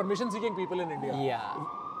We are permission seeking people in India. yeah.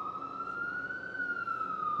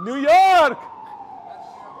 New York!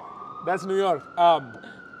 That's New York.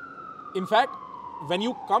 In fact, when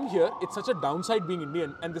you come here, it's such a downside being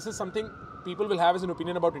Indian, and this is something people will have as an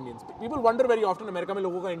opinion about Indians. People wonder very often, America में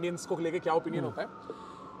लोगों का Indians को लेके क्या opinion होता है.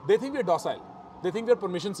 They think we are docile. They think we are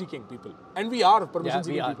permission seeking people. And we are permission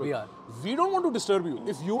seeking people. We are. We don't want to disturb you.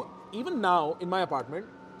 If you, even now in my apartment,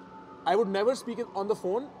 I would never speak on the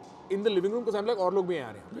phone in the living room because I'm like, और लोग भी हैं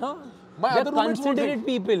यार. No. My They're other roommates won't considerate think.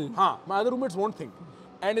 people. हाँ, my other roommates won't think.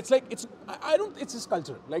 And it's like, I don't, it's just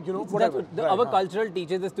culture. Like, you know, whatever. Our cultural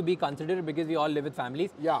teaches us to be considerate because we all live with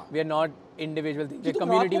families. Yeah. We are not individual things. कि तुम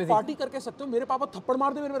Community रात में को party करके सकते हो. मेरे पापा थप्पड़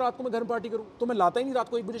मार दे मेरे में रात को मैं घर में पार्टी करूं तो मैं लाता ही नहीं रात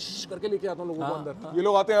को 1 बजे शिश करके लेके आता हूं लोगों को अंदर. ये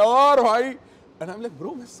लोग आते हैं और भाई and I'm like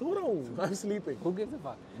bro मैं सो रहा हूं. I'm sleeping. Who gives a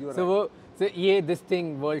fuck? You are So yeah, this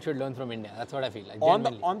thing world should learn from India. That's what I feel like.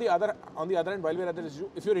 Genuinely. On the other end, while we're at this issue,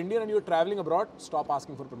 if you're Indian and you're traveling abroad, stop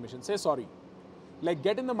asking for permission. Say sorry. Like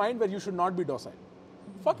get in the mind where you should not be docile.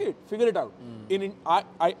 Fuck it, figure it out.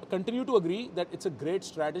 I continue to agree that it's a great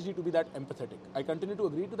strategy to be that empathetic. I continue to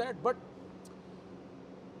agree to that, but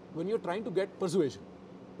when you're trying to get persuasion,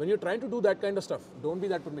 when you're trying to do that kind of stuff, don't be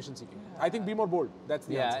that permission seeking. I think be more bold. That's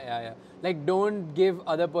the answer. Yeah. Like don't give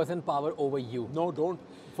other person power over you. No, don't.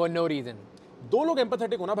 For no reason. दो लोग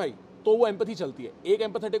empathetic हो ना भाई तो वो empathy चलती है. एक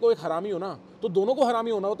एम्पैथेटिक हो एक हरामी हो ना तो दोनों को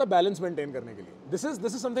हरामी होना होता है बैलेंस मेंटेन करने के लिए.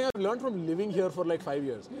 This is something I've learned from living here for like 5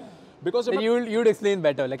 years. Because You'd explain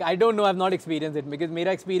better. Like I don't know, I've not experienced it because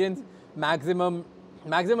मेरा experience maximum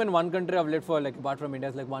in one country I've lived for like apart from India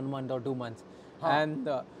is like 1 month or 2 months. And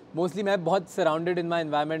mostly मैं बहुत surrounded in my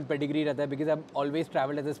environment pedigree रहता है because I've always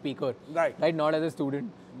traveled as a speaker. Right, not as a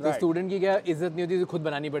student. तो student की क्या इज्जत नहीं होती तो खुद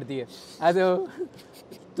बनानी पड़ती है. As a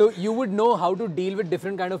so you would know how to deal with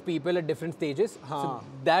different kind of people at different stages. So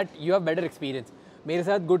that you have better experience. मेरे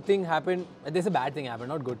साथ good thing happened. There's a bad thing happened,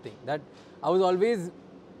 not good thing. That I was always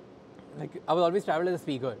traveled as a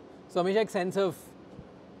speaker. So हमेशा एक sense of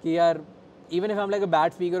कि यार even if I'm like a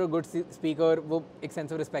bad speaker or good speaker, वो एक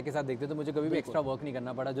sense of respect के साथ देखते तो मुझे कभी भी extra work नहीं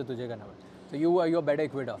करना पड़ा जो तुझे करना पड़ा. So you are better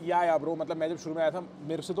equipped. या bro, मतलब मैं जब शुरू में आया था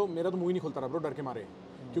मेरा तो मुंह ही नहीं खुलता रहा bro डर के मारे.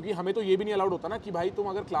 क्योंकि हमें तो ये भी नहीं अलाउड होता ना कि भाई तुम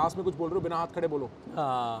अगर क्लास में कुछ बोल रहे हो बिना हाथ खड़े बोलो.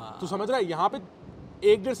 तू समझ रहा है यहाँ पे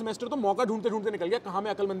 1-1.5 सेमेस्टर तो मौका ढूंढते ढूंढते निकल गया कहाँ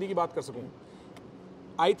मैं अकलमंदी की बात कर सकूँ.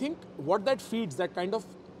 I think what that feeds, that kind of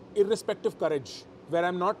irrespective courage where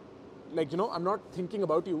I'm not like, you know, I'm not thinking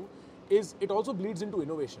about you, is it also bleeds into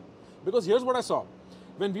innovation. Because here's what I saw.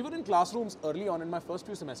 When we were in classrooms early on in my first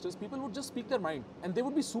few semesters, people would just speak their mind and they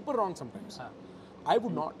would be super wrong sometimes. I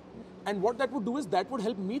would not. And what that would do is that would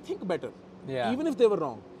help me think better. Even if they were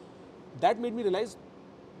wrong. That made me realize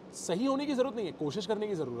सही होने की जरूरत नहीं है, कोशिश करने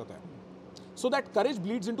की जरूरत है. So that courage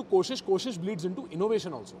bleeds into कोशिश bleeds into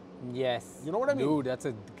innovation also. Yes. You know what I mean? Dude, that's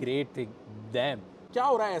a great thing. Damn. क्या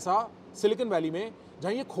हो रहा है ऐसा सिलिकॉन वैली में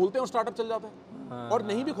जहाँ ये खोलते हैं और स्टार्टअप चल जाता है और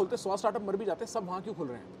नहीं भी खोलते 100 स्टार्टअप मर भी जाते हैं, सब वहाँ क्यों खुल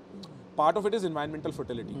रहे हैं? Part of it is environmental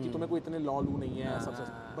fertility कि तुम्हें कोई इतने लॉ लू नहीं है सब.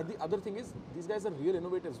 But the other thing is these guys are real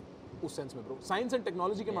innovators उस सेंस में bro. Science and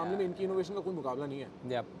technology के मामले में इनकी innovation का कोई मुकाबला नहीं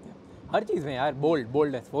है. हर चीज़ में यार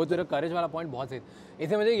बोल्डनेस, वो तेरा करेज वाला पॉइंट बहुत सही.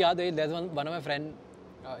 इससे मुझे याद है there's one of my friend,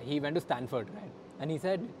 he went to Stanford, right? And he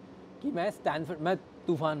said कि मैं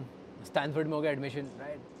तूफान स्टैनफोर्ड में हो गया एडमिशन,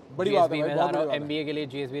 राइट? बड़ी बात है में जा रहा हूँ, MBA के लिए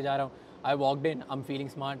GSB जा रहा हूँ. I walked in, I'm feeling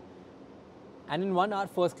smart, and in 1 hour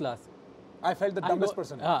first class I felt the dumbest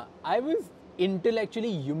person. I was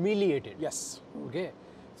intellectually humiliated. Yes. Okay.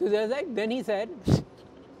 So there's like, then he said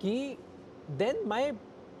कि then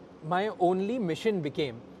my only mission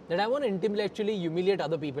became that I want to intellectually humiliate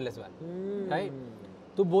other people as well. Right?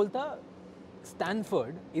 तो बोलता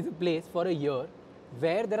Stanford is a place for a year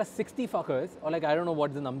where there are 60 fuckers, or like I don't know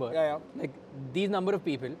what's the number. Like these number of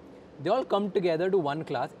people, they all come together to one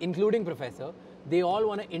class, including professor. They all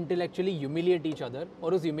want to intellectually humiliate each other.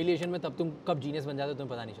 और उस humiliation में तब तुम कब genius बन जाते हो तुम्हें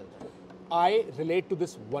पता नहीं चलता. I relate to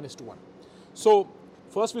this 1:1. So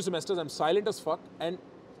first few semesters I'm silent as fuck, and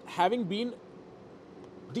having been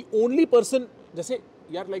the only person, जैसे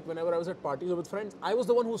यार, like whenever I was at parties or with friends, I was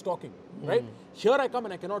the one who was talking, right? Here I come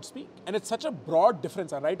and I cannot speak, and it's such a broad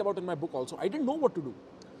difference. I write about it in my book also. I didn't know what to do.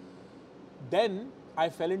 Then I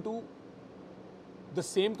fell into the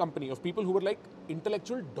same company of people who were like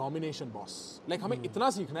intellectual domination boss. Like हमें इतना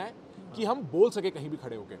सीखना है कि हम बोल सके कहीं भी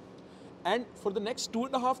खड़े होके. And for the next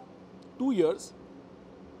 2 years,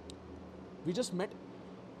 we just met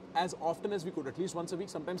as often as we could, at least once a week,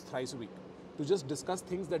 sometimes thrice a week, to just discuss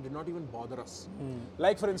things that did not even bother us.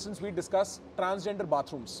 Like for instance, we discuss transgender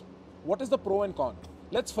bathrooms. what is the pro and con?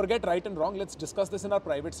 Let's forget right and wrong. Let's discuss this in our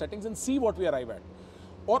private settings and see what we arrive at.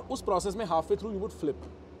 और उस process में halfway through you would flip.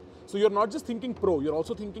 So you're not just thinking pro, you're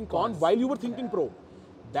also thinking con while you were thinking pro.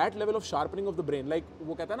 That level of sharpening of the brain, like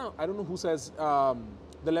वो कहता है ना, I don't know who says,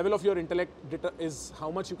 the level of your intellect is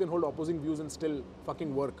how much you can hold opposing views and still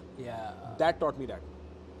fucking work. Yeah. That taught me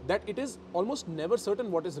that it is almost never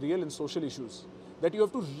certain what is real in social issues. That you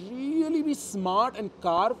have to really be smart and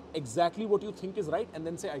carve exactly what you think is right and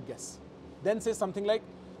then say, I guess. Then say something like,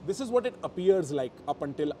 this is what it appears like up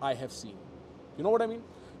until I have seen. You know what I mean?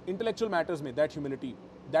 Intellectual matters mein, that humility,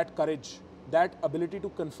 that courage, that ability to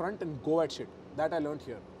confront and go at shit, that I learned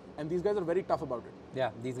here. And these guys are very tough about it.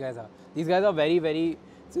 Yeah, these guys are very, very,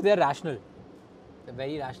 so they're rational. They're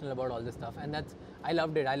very rational about all this stuff. And that's, I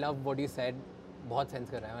loved it. I love what you said. बहुत sense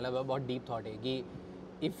कर रहा है, मतलब बहुत deep thought है कि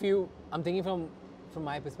if you, I'm thinking from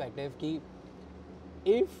my perspective कि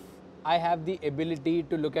if I have the ability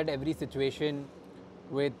to look at every situation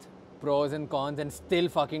with pros and cons and still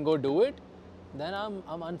fucking go do it, then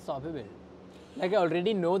I'm unstoppable. Like I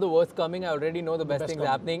already know the worst coming, I already know the best things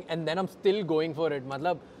happening, and then I'm still going for it.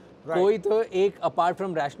 मतलब कोई तो एक apart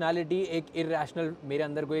from rationality एक irrational मेरे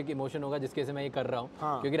अंदर कोई एक emotion होगा जिसके से मैं ये कर रहा हूँ,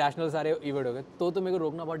 क्योंकि rational सारे evade हो गए, तो मेरे को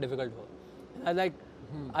रोकना बहुत difficult होगा. Like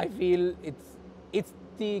I feel it's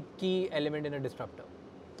the key element in a disruptor.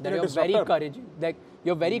 That you're very courageous. Like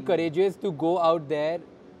you're very courageous to go out there,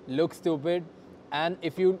 look stupid, and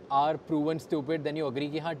if you are proven stupid, then you agree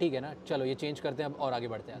कि हाँ ठीक है ना, चलो ये change करते हैं अब और आगे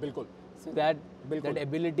बढ़ते हैं. बिल्कुल. So that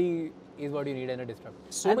ability is what you need in a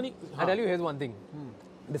disruptor. So many. I tell you, here's one thing.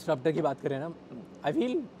 Disruptor की बात करें ना, I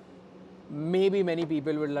feel maybe many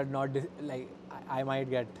people will not like. I might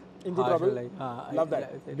get into trouble. Like, love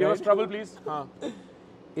that. Give us trouble, please.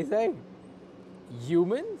 It's like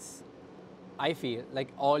humans. I feel like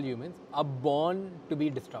all humans are born to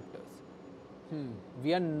be disruptors.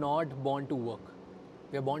 We are not born to work.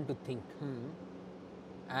 We are born to think.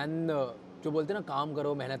 And जो बोलते हैं ना काम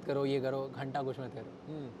करो, मेहनत करो, ये करो, घंटा कुछ मत करो.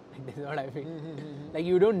 This is what I feel. Like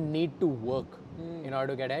you don't need to work in order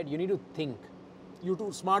to get ahead. You need to think. You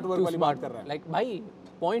too smart work वाली बात कर रहा है. Like भाई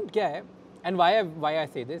point क्या है? And why I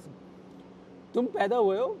say this? तुम पैदा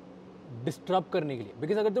हुए हो disrupt करने के लिए.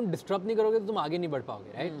 Because अगर तुम disrupt नहीं करोगे तो तुम आगे नहीं बढ़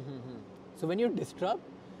पाओगे, right? So when you disrupt,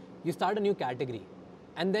 you start a new category.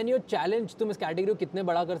 And then your challenge, तुम इस category को कितने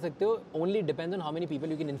बड़ा कर सकते हो, only depends on how many people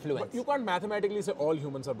you can influence. But you can't mathematically say all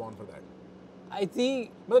humans are born for that. I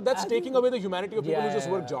think. But that's taking away the humanity of people who just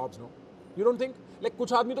work jobs, no? You don't think? Like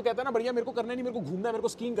कुछ आदमी तो कहता है ना बढ़िया मेरे को करना नहीं, मेरे को घूमना है, मेरे को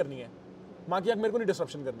skiing करनी है. माँ की आँख मेरे को नहीं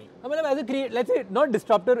disruption करनी. मतलब as a creator, let's say not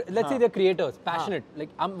disruptor, let's say they're creators, passionate. Like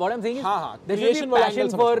what I'm saying is there should be passion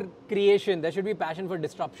for creation, there should be passion for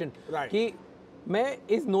disruption. Right. कि मैं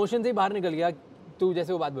इस notion से बाहर निकल गया. तू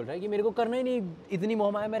जैसे वो बात बोल रहा है कि मेरे को करना ही नहीं, इतनी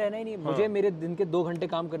मोहमाया में रहना ही नहीं, मुझे मेरे दिन के 2 घंटे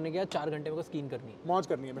काम करने के बाद 4 घंटे मेरे को स्कीइंग करनी है, मौज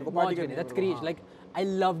करनी है, मेरे को पार्टी करनी है. That's creation. Like I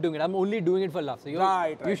love doing it. I'm only doing it for love. So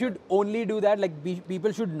you should only do that. Like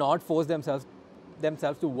people should not force themselves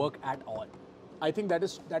to work at all. I think that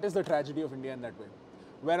is the tragedy of India in that way,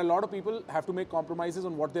 where a lot of people have to make compromises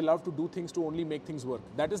on what they love to do things to only make things work.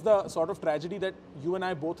 That is the sort of tragedy that you and I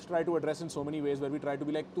both try to address in so many ways, where we try to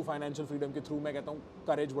be like, to financial freedom के through मैं कहता हूँ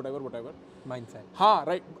courage whatever. Mindset. हाँ,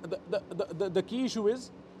 right. The key issue is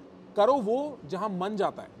करो वो जहाँ मन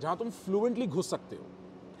जाता है, जहाँ तुम fluently घुस सकते हो,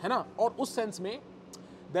 है ना? और उस sense में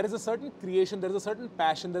there is a certain creation, there is a certain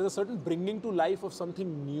passion, there is a certain bringing to life of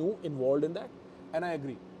something new involved in that, and I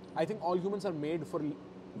agree. I think all humans are made for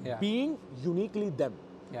being uniquely them.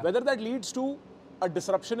 Yeah. Whether that leads to a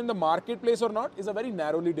disruption in the marketplace or not is a very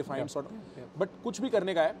narrowly defined sort of. But कुछ भी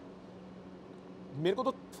करने का है, मेरे को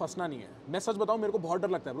तो फंसना नहीं है. मैं सच बताऊं, मेरे को बहुत डर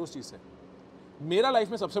लगता है ब्रो उस चीज़ से. मेरा लाइफ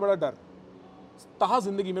में सबसे बड़ा डर तहा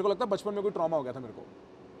जिंदगी, मेरे को लगता है बचपन में कोई ट्रॉमा हो गया था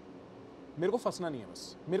मेरे को फंसना नहीं है.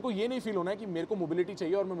 बस मेरे को ये नहीं फील होना है कि मेरे को मोबिलिटी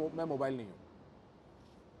चाहिए और मैं मोबाइल नहीं हूँ.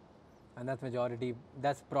 And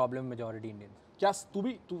that's problem majority Indians. क्या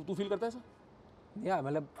तू फील करता है ऐसा? Yeah,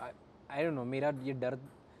 मतलब I don't know, मेरा ये डर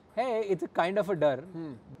है, it's a kind of a डर.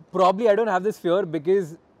 Probably I don't have this fear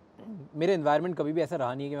because मेरे environment कभी भी ऐसा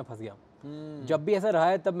रहा नहीं है कि मैं फंस गया हूँ. जब भी ऐसा रहा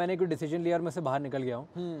है तब मैंने कोई decision लिया और मैं उससे बाहर निकल गया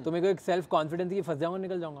हूँ, तो मेरे को एक self confidence कि फंस जाऊँगा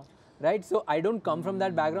निकल जाऊँगा, right? So I don't come from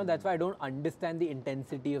that background, that's why I don't understand the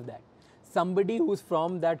intensity of that. Somebody who's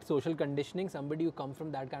from that social conditioning, somebody who comes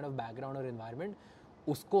from that kind of background or environment,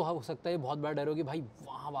 उसको हो सकता है बहुत बड़ा डर हो कि भाई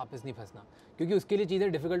वहाँ वापस नहीं फंसना, क्योंकि उसके लिए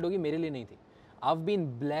चीज़ें डिफिकल्ट होगी, मेरे लिए नहीं थी. I've been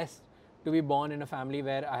blessed to be born in a family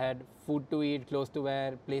where I had food to eat, clothes to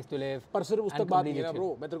wear, place to live. पर सिर्फ उस तक बात नहीं है ना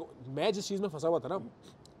ब्रो. मैं जिस चीज़ में फंसा हुआ था ना,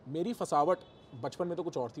 मेरी फंसावट बचपन में तो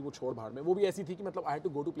कुछ और थी, वो छोड़ भाड़ में. वो भी ऐसी थी कि मतलब I had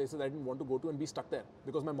to go to places I didn't want to go to and be stuck there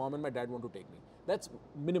because my mom and my dad want to take me. That's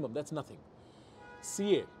minimum. That's nothing.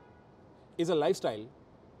 CA, is a lifestyle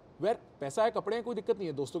where पैसा है, कपड़े हैं, कोई दिक्कत नहीं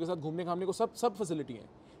है, दोस्तों के साथ घूमने घामने को सब फैसिलिटी है,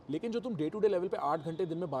 लेकिन जो तुम डे टू डे लेवल पे 8 घंटे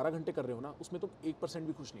दिन में 12 घंटे कर रहे हो ना, उसमें तुम 1%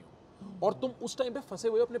 भी खुश नहीं हो। और तुम उस टाइम पे फंसे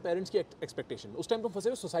हुए हो अपने पेरेंट्स की एक्सपेक्टेशन, उस टाइम तुम फंसे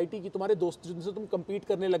हो सोसाइटी की, तुम्हारे दोस्त जिनसे तुम compete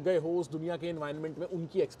करने लग गए हो उस दुनिया के एनवायरनमेंट में,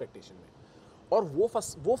 उनकी एक्सपेक्टेशन में, और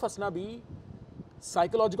वो फंसना भी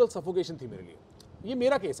साइकोलॉजिकल सफोकेशन थी मेरे लिए। ये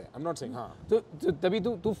मेरा केस है, आई एम नॉट सेइंग। हाँ तो तभी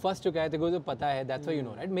तू फंस चुका है, तेरे को तो पता है, that's why you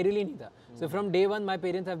know, right? मेरे लिए नहीं था। So from day one my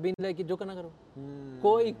parents have been like जो करना करो,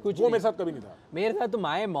 कोई कुछ वो नहीं। मेरे साथ कभी नहीं था। मेरे साथ तो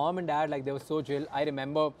my mom and dad like they were so chill. I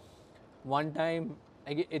remember one time,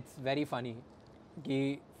 it's very funny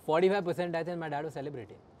कि 45% I think my dad was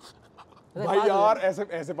celebrating. भाई यार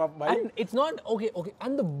ऐसे पाप भाई, and it's not okay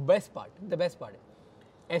and the best part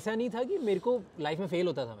ऐसा नहीं था कि मेरे को लाइफ में फेल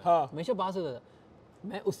होता था, मैं हाँ। हमेशा पास होता था।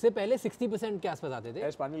 मैं उससे पहले 60% के आसपास आते थे।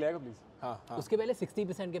 ऐश पानी ले आएगा प्लीज। हाँ उसके पहले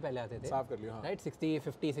 60% के पहले आते थे, साफ कर लियो। हाँ राइट?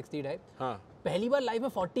 60 टाइप। हाँ पहली बार लाइफ में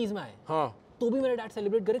 40s में आए, हाँ तो भी मेरा डैड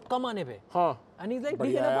सेलिब्रेट करे कम आने पे। हाँ एंड इज लाइक ठीक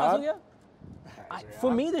बढ़िया है ना, पास हो यार। गया।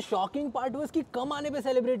 For me the shocking part was कि कम आने पे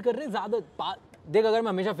सेलिब्रेट कर रहे हैं ज्यादा। देख, अगर मैं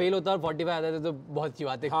हमेशा फेल होता और 45 आता था तो बहुत अच्छी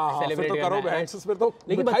बात है, हाँ, फिर सेलिब्रेट तो करो बहन, फिर तो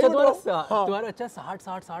लेकिन मिठाई बच्चा उठाओ। तुम्हारा अच्छा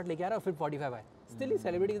 60 लेके आ रहा है, फिर 45 आए, still he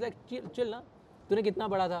celebrating is like chill ना। तूने कितना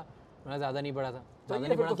पढ़ा था? मैं ज्यादा नहीं पढ़ा था। ज्यादा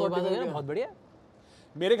नहीं पढ़ा तो बात है ना, बहुत बढ़िया।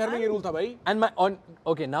 मेरे घर में ये रूल था भाई। And my on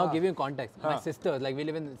okay now give you context. My sisters, like we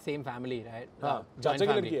live in the same family, right? हाँ Joint चाचा की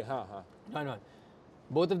family. लड़की है। हाँ हाँ No.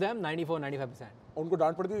 Both of them 94-95%. उनको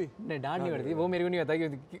डांट पड़ती थी नहीं, डांट नहीं पड़ती, वो मेरे को नहीं पता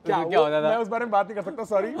कि क्या होता था। मैं उस बारे में बात नहीं कर सकता,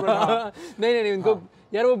 सॉरी। नहीं उनको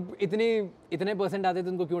यार वो इतने परसेंट आते थे,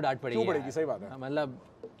 उनको क्यों डांट पड़ेगी? क्यों पड़ेगी, सही बात है। हाँ, मतलब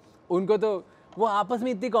उनको तो वो आपस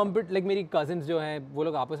में इतनी लाइक मेरी कजिन्स जो हैं वो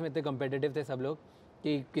लोग आपस में इतने कॉम्पिटिटिव थे सब लोग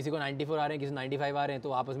कि किसी को 94 आ रहे हैं, किसी को 95 आ रहे हैं,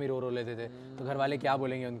 तो आपस में रो लेते थे। तो घर वाले क्या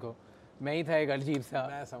बोलेंगे उनको? मैं ही था एक अजीब सा।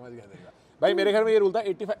 मैं समझ गया तेरा भाई। मेरे घर में ये रूल था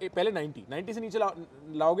 85 पहले 90 से नीचे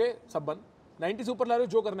लाओगे सब बंद, 90 से ऊपर ला रहे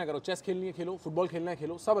हो जो करना है करो, चेस खेलनी है खेलो, फुटबॉल खेलना है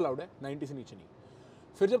खेलो, सब अलाउड है, 90 से नीचे नहीं।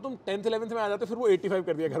 फिर जब तुम 10th 11th में आ जाते फिर वो 85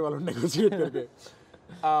 कर दिया घर वालों ने नेगोशिएट करके।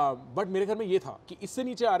 बट मेरे घर में ये था कि इससे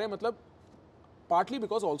नीचे आ रहे हैं, मतलब partly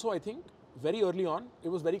because also I think very early on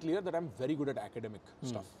it was very clear that I'm very good at academic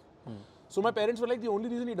stuff. So my parents were like, the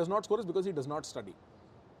only reason he does not score is because he does not study,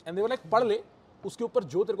 and they were like, पढ़ ले, उसके ऊपर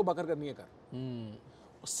जो तेरे को बकर करनी है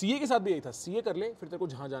कर। सीए के साथ भी यही था, सीए कर ले, फिर तेरे को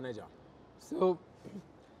जहाँ जाना है जा। So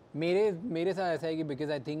मेरे साथ ऐसा है कि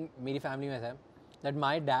बिकॉज आई थिंक मेरी फैमिली में ऐसा है that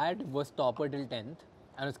my dad was topper till 10th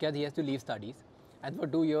and उसके बाद he has to leave studies and for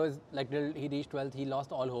 2 years like till he reach 12th he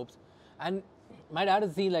lost all hopes and my dad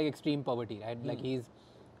is seen like extreme poverty, right? Like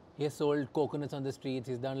he has sold coconuts on the streets,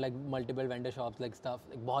 he's done like multiple vendor shops, like stuff,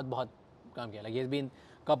 like बहुत काम किया, like he has been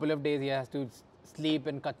couple of days he has to sleep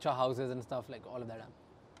in kacha houses and stuff, like all of that.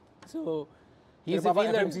 So he used to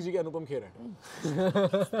feel that FMCG के अनुपम खेर है।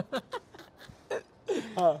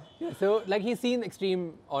 yeah, so like he's seen extreme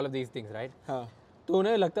all of these things, right? हाँ तो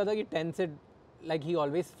उन्हें लगता था कि 10 से like he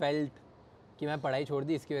always felt कि मैं पढ़ाई छोड़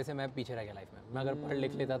दी, इसकी वजह से मैं पीछे रह गया लाइफ में, मैं अगर पढ़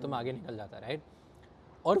लिख लेता तो मैं आगे निकल जाता, राइट?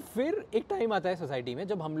 और फिर एक टाइम आता है सोसाइटी में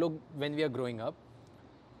जब हम लोग when we are growing up,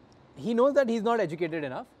 he knows that he is not educated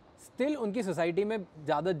enough, still उनकी सोसाइटी में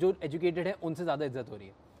ज़्यादा जो एजुकेटेड है उनसे ज़्यादा इज्जत हो रही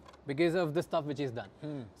है because of the stuff which is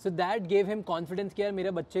done. So that gave him confidence कि यार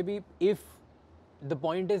मेरे बच्चे भी, if the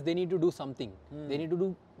point is they need to do something, they need to do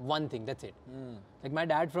one thing, that's it. Like my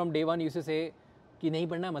dad from day one used to say कि नहीं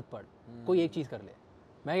पढ़ना है मत पढ़, कोई एक चीज़ कर ले.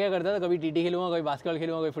 मैं क्या करता था, कभी टीटी खेलूंगा, कभी बास्केटबॉल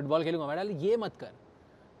खेलूंगा, कभी फुटबॉल खेलूंगा. मैं डाल ये मत कर,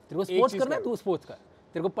 तेरे को स्पोर्ट्स करना है तू स्पोर्ट्स कर,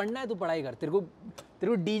 तेरे को पढ़ना है तू पढ़ाई कर, तेरे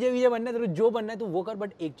को डीजे वीजे बनना है, तेरे को जो बनना है तू वो कर,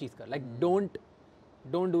 बट एक चीज़ कर. Like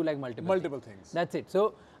don't do like multiple things. That's it. So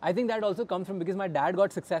I think that also comes from because my dad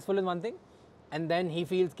got successful in one thing and then he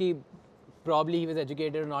feels कि probably he was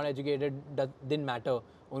educated or not educated, that didn't matter.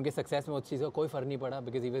 उनके success में उस चीज़ का कोई फ़र्क नहीं पड़ा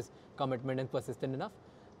because he was commitment and persistent enough.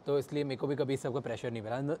 तो इसलिए मेरे को भी कभी सबका प्रेशर नहीं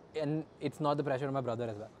मिला, and it's not the pressure of my brother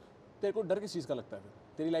as well. तेरे को डर किस चीज़ का लगता है फिर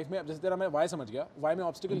तेरी लाइफ में? अब जैसे तेरा मैं वाई समझ गया, वाई में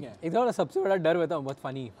ऑब्स्टिकल क्या है? एक और सबसे बड़ा डर बताऊँ, बहुत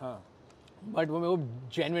फनी, हाँ बट वो मेरे को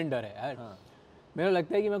जेन्युइन डर है यार. मेरे को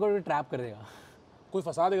लगता है कि मेरे को ट्रैप कर देगा, कोई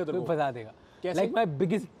फंसा देगा तेरे कोई को? फंसा देगा. कैसे? Like my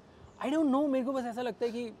biggest, I don't know, मेरे को बस ऐसा लगता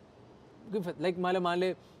है कि लाइक मान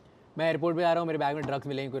ले मैं एयरपोर्ट पे आ रहा हूँ, मेरे बैग में ड्रग्स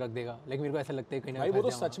मिलेंगे, कोई रख देगा. लेकिन मेरे को ऐसा लगता है कहीं ना भाई कहीं वो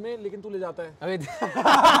तो फंस सच में, लेकिन तू ले जाता है. अबे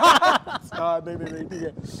हाँ नहीं ठीक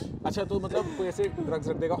है. अच्छा तो मतलब कोई ऐसे ड्रग्स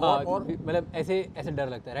रख देगा और मतलब ऐसे डर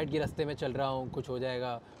लगता है, राइट? कि रास्ते में चल रहा हूँ, कुछ हो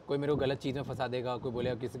जाएगा, कोई मेरे को गलत चीज़ में फंसा देगा, कोई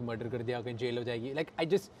बोलेगा किसी को मर्डर कर दिया, कहीं जेल हो जाएगी. Like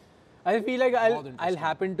I feel like I'll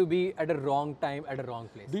happen to be at a wrong time at a wrong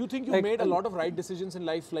place. Do you think you made a lot of right decisions in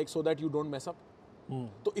life, like so that you don't mess up?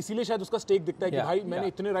 तो इसीलिए शायद उसका stake दिखता है कि भाई मैंने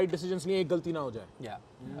इतने राइट डिसीजंस लिए, एक गलती ना हो जाए.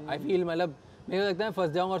 I feel मतलब मेरे को लगता है फंस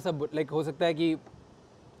जाऊँ और सब, लाइक हो सकता है कि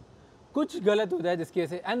कुछ गलत होता है जिसकी वजह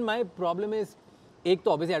से, एंड माई प्रॉब्लम इज, एक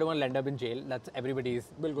तो obviously I don't want land up in jail, that's everybody is,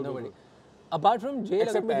 बिल्कुल अपार्ट फ्रॉम जेल,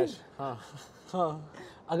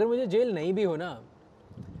 अगर मुझे जेल नहीं भी हो ना,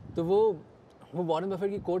 तो वो वॉरेन बफेट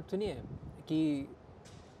की कोट सुनी है कि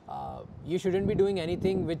you shouldn't be doing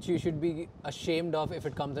anything which you should be ashamed of if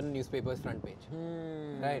it comes on a newspaper's front page,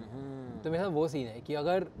 right? तो मेरे साथ वो सीन है कि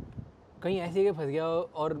अगर कहीं ऐसे के फंस गया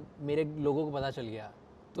और मेरे लोगों को पता चल गया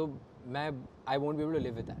तो मैं I won't be able to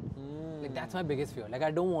live with that. Like that's my biggest fear. Like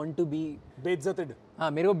I don't want to be बेइज्जतेड.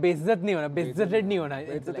 हाँ, मेरे को बेइज्जत नहीं होना, बेइज्जतेड नहीं होना.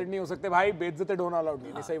 बेइज्जतेड नहीं हो सकते भाई, बेइज्जतेड होना अलाउड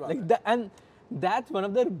नहीं. सही बात. Like that, and that's one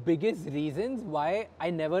of the biggest reasons why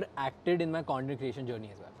I never acted in my content creation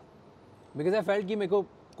journey as well. Because I felt कि मेरे को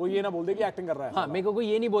कोई ये ना बोल दे कि एक्टिंग कर रहा है. हाँ, मेरे को कोई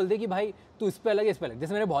ये नहीं बोलते कि भाई तू इस पे अलग है, इस पे अलग.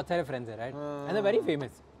 जैसे मेरे बहुत सारे फ्रेंड्स हैं, right, and they very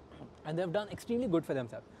famous and they have done extremely good for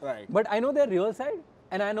themself, right, but I know their real side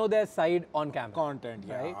and I know their side on camera content.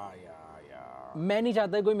 Right. मैं नहीं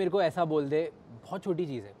चाहता कोई मेरे को ऐसा बोल दे, बहुत छोटी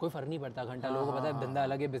चीज़ है, कोई फर्क नहीं पड़ता, घंटा लोगों को पता है धंधा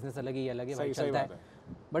अलग है, बिजनेस अलग है, ये अलग है, भाई चलता है,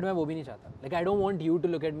 बट मैं वो भी नहीं चाहता. Like I don't want you to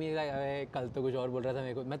look at me like कल तो कुछ और बोल रहा था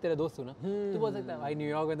मेरे को, मैं तेरा दोस्त हूं ना, तू बोल सकता है भाई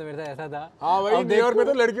न्यूयॉर्क में तो मेरे साथ ऐसा था. हाँ भाई, न्यूयॉर्क में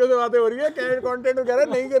तो लड़कियों से बातें हो रही है, कंटेंट वगैरह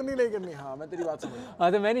नहीं करनी. हाँ, मैं तेरी बात समझ.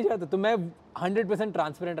 हाँ, तो मैं नहीं चाहता, तो मैं 100%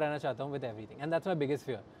 ट्रांसपेरेंट रहना चाहता हूँ with everything, and that's my biggest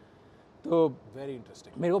fear. तो वेरी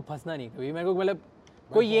इंटरेस्टिंग. मेरे को फंसना नहीं कभी, मेरे को मतलब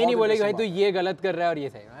कोई ये नहीं बोलेगा भाई तू ये गलत कर रहा है और ये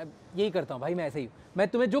सही. मैं यही करता हूँ भाई, मैं ऐसे ही, मैं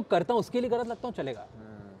तुम्हें जो करता हूँ उसके लिए गलत लगता हूँ चलेगा,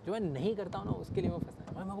 जो मैं नहीं करता हूँ ना उसके लिए मैं फंसना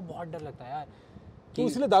है. मेरे को बहुत डर लगता है यार. तू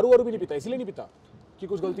इसलिए दारू वारू भी नहीं पीता, इसलिए नहीं पीता कि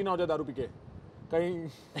कुछ गलती ना हो जाए दारू पी के,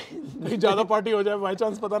 कहीं ज़्यादा पार्टी हो जाए, बाई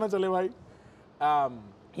चांस पता ना चले भाई.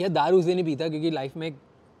 ये दारू इसलिए नहीं पीता क्योंकि लाइफ में एक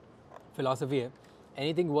फिलॉसफी है,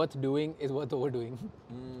 anything worth doing is worth over doing.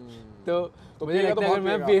 तो मुझे लगता है अगर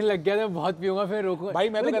मैं पीने लग गया तो बहुत पीऊंगा, फिर रोकूंगा भाई.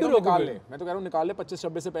 मैं तो कह रहा हूँ निकाल ले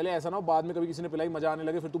 25-26 से पहले, ऐसा ना हो बाद में कभी किसी ने पिलाई, मजा आने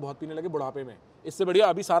लगे, फिर तू बहुत पीने लगे बुढ़ापे में. इससे बढ़िया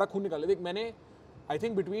अभी सारा खून निकाल ले. देख, मैंने आई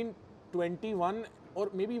थिंक बिटवीन 21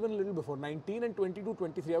 और may be even little before 19 and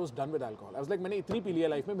 22-23 I was done with alcohol. I was like मैंने इतनी पी लिया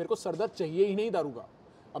लाइफ में, मेरे को सर दर्द चाहिए ही नहीं दारू का.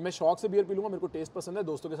 अब मैं शौक से बियर पी लूंगा, मेरे को टेस्ट पसंद है,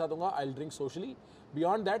 दोस्तों के साथ होगा, I will drink socially.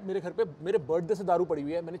 Beyond that मेरे घर पे मेरे बर्थडे से दारू पड़ी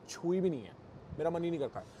हुई है, मैंने छुई भी नहीं है, मेरा मन ही नहीं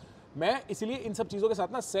करता. मैं इसीलिए इन सब चीज़ों के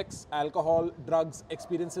साथ ना sex, alcohol, drugs,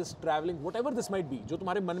 experiences, travelling, what ever this might be, जो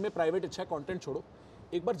तुम्हारे मन में प्राइवेट इच्छा है, कंटेंट छोड़ो,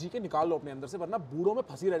 एक बार जी के निकाल लो अपने अंदर से, वरना बूढ़ों में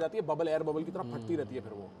फंसी रह जाती है, बबल एयर बबल की तरह फटती रहती है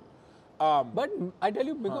फिर वो. बट आई टेल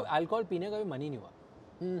यू, मेरे को अल्कोहल पीने का भी मन ही नहीं हुआ.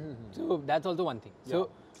 So that's also one thing. So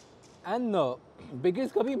and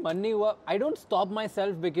because कभी मन नहीं हुआ, I don't stop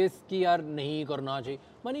myself because कि यार नहीं करना चाहिए,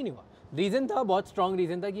 मन ही नहीं हुआ. रीज़न था, बहुत स्ट्रॉन्ग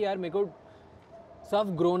रीज़न था कि यार मेरे को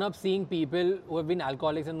सब grown up seeing people who have been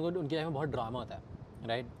alcoholics and उनके लाइफ में बहुत ड्रामा होता है,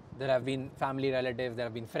 right. There have been family relatives, there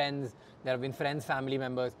have been friends, there have been friends family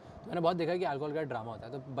members. तो मैंने बहुत देखा कि अल्कोहल का ड्रामा होता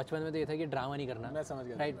है. तो बचपन में तो ये था कि ड्रामा नहीं करना, मैं समझ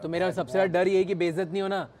गया, राइट. तो मेरा सबसे बड़ा डर ये है कि बेइज्जत नहीं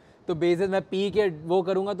होना, तो बेइज्जत मैं पी के वो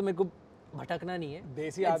करूँगा तो मेरे को भटकना नहीं है.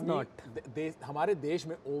 देसी आदमी हमारे देश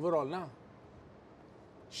में ओवरऑल ना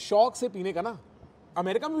शौक से पीने का ना,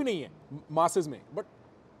 अमेरिका में भी नहीं है मासेस में, बट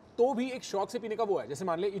तो भी एक शौक से पीने का वो है. जैसे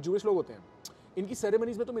मान ले ये जूइश लोग होते हैं, इनकी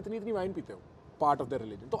सेरेमनीज में तुम इतनी वाइन पीते हो, पार्ट ऑफ द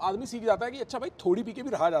रिलीजन, तो आदमी सीख जाता है कि अच्छा भाई थोड़ी पी के भी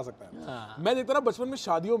रहा जा सकता है. मैं देखता ना बचपन में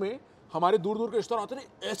शादियों में हमारे दूर दूर के रिश्तेदार आते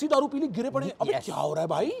थे, ऐसी दारू पी ली गिरे पड़े. अबे क्या हो रहा है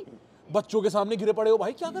भाई, बच्चों के सामने गिरे पड़े हो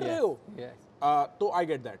भाई, क्या कर रहे हो. तो I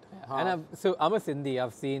get that. And so I'm a Sindhi.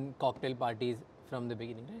 I've seen cocktail parties from the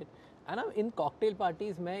beginning, right? And in cocktail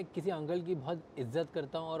parties मैं किसी अंकल की बहुत इज्जत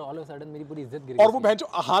करता हूँ और all of a sudden मेरी पूरी इज्जत गिर गई. और वो भैंचो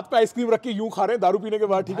हाथ पे आइसक्रीम रख के यूं खा रहे हैं दारू पीने के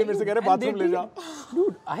बाद, ठीक है, मेरे से कह रहे हैं बाथरूम ले जा.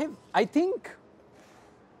 Dude, I think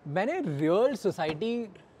मैंने रियल सोसाइटी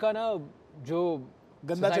का ना जो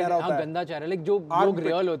गंदा चेहरा होता है, गंदा चेहरा, लाइक जो लोग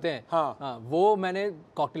रियल होते हैं, हाँ, वो मैंने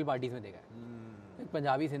कॉकटेल पार्टीज में देखा है.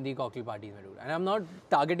 पंजाबी सिंधी कॉकटेल पार्टीज में. And I am not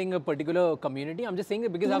targeting a particular community, I am just saying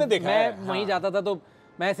because मैं वहीं जाता था, तो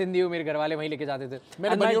मैं सिंधी हूँ, मेरे घर वाले वहीं लेके जाते थे.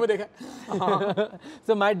 मैंने बनियों में देखा.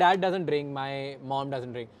 So my dad doesn't drink, my mom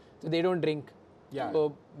doesn't drink, so they don't drink.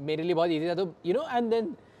 तो मेरे लिए बहुत इजी था. तो you know, and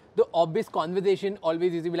then the obvious conversation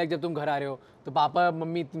always used to be like, जब तुम घर आ रहे हो तो पापा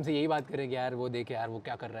मम्मी तुमसे यही बात करेंगे, यार वो देख यार वो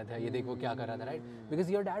क्या कर रहा था, ये देख वो क्या कर रहा था, right,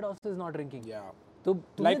 because your dad also is not drinking. तो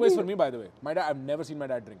likewise for me, by the way, my dad, I've never seen my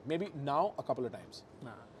dad drink, maybe now a couple of times.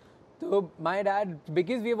 तो my dad,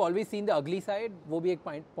 because we have always seen the ugly side, वो भी एक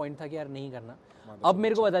point था कि यार नहीं करना. अब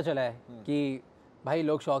मेरे को पता चला है कि भाई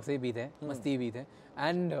लोग शौक से ही पीते हैं, मस्ती भी थे.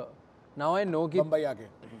 एंड नाउ आई नो कि बम्बई आके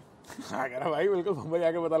हाँ कह रहा भाई, बिल्कुल बम्बई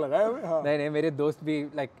आके पता लगा है हमें. हाँ. नहीं, मेरे दोस्त भी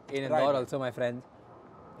like in Indore also, my friends,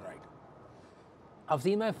 right, I have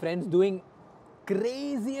seen my friends doing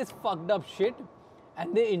craziest fucked up shit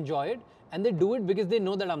and they enjoy it and they do it because they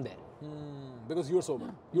know that I'm there. Because you're sober.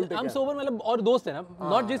 I'm sober, मतलब और दोस्त है ना,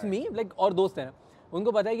 not just me, like और दोस्त है ना,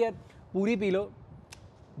 उनको पता है कि यार पूरी पी लो,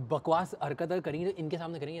 बकवास हरकत अगर करेंगे तो इनके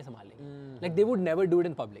सामने करेंगे, संभाल लेंगे। Like they would never do it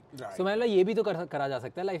in public. So मैंने बोला ये भी तो करा जा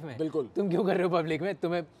सकता है लाइफ में। बिल्कुल। तुम क्यों कर रहे हो पब्लिक में?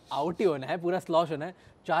 तुम्हें आउट ही होना है, पूरा स्लॉश होना है,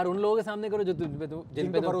 4 उन लोगों के सामने करो जो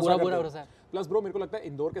जिन पे पूरा भरोसा है। प्लस ब्रो मेरे को लगता है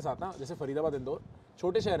इंदौर के साथ ना, जैसे फरीदाबाद इंदौर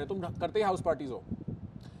छोटे शहर है, तुम करते ही हाउस पार्टीज हो,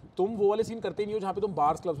 तुम वो वाले सीन करते ही नहीं हो जहाँ पे तुम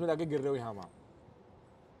बार्स क्लब्स में जाके गिर रहे हो यहाँ वहाँ,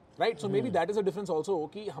 right? So maybe that is a difference also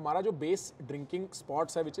कि हमारा जो बेस ड्रिंकिंग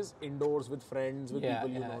स्पॉट्स है which is indoors with friends with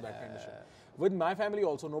people you know that kind of shit. With my family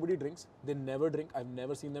also, nobody drinks. They never drink. I've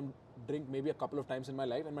never seen them drink maybe a couple of times in my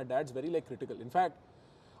life. And my dad's very like critical. In fact,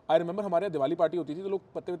 I remember हमारे यहाँ Diwali party होती थी तो लोग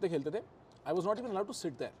पत्ते वत्ते खेलते थे. I was not even allowed to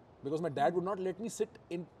sit there because my dad would not let me sit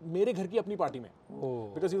in मेरे घर की अपनी पार्टी में.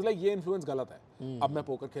 Because he was like ये influence गलत है. अब मैं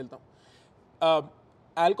पोकर खेलता हूँ.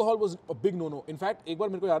 Alcohol was a big no-no. In fact, एक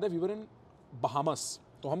बार मेरे को याद है we were in Bahamas.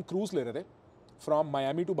 तो हम क्रूज ले रहे थे from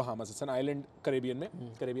Miami to Bahamas. It's an island Caribbean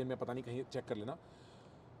में पता नहीं कहीं चेक कर लेना.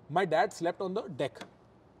 My dad slept on the deck.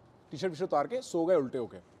 T shirt उतार के सो गए उल्टे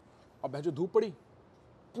होके. अब जो धूप पड़ी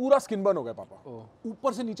पूरा स्किन बर्न हो गया पापा,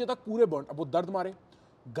 ऊपर से नीचे तक पूरे बर्न. अब वो दर्द मारे,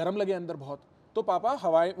 गर्म लगे अंदर बहुत. तो पापा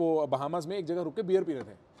हवाई वो बहामास में एक जगह रुक के बियर पी रहे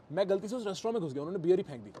थे. मैं गलती से उस रेस्टोरेंट में घुस गया, उन्होंने बियर ही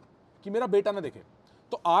फेंक दी कि मेरा बेटा ना देखे.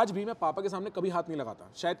 तो आज भी मैं पापा के सामने कभी हाथ नहीं लगाता.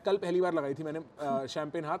 शायद कल पहली बार लगाई थी मैंने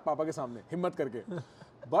शैम्पेन हाथ पापा के सामने हिम्मत करके.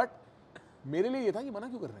 बट मेरे लिए ये था कि मना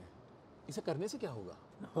क्यों कर रहे हैं, इसे करने से क्या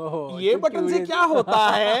होगा, ये बटन से क्या होता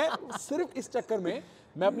है. सिर्फ इस चक्कर में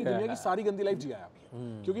मैं अपनी दुनिया की सारी गंदी लाइफ जी आया.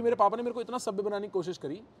 क्योंकि मेरे पापा ने मेरे को इतना सभ्य बनाने की कोशिश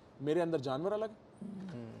करी, मेरे अंदर जानवर अलग.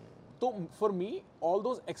 तो for me all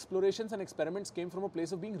those explorations and experiments came from a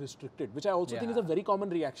place of being restricted, which I also think is a very common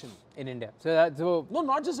reaction in India. So no,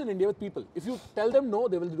 not just in India, with people. If you tell them no,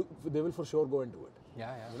 they will for sure go and do it.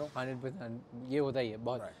 yeah, you know, 100% ये होता ही है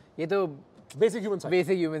बहुत. ये तो Basic human psyche.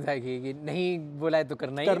 Basic human psyche कि नहीं बोला है तो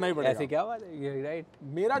करना ही पड़ेगा. ऐसे क्या बात है, राइट?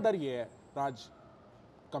 मेरा डर ये है Raj,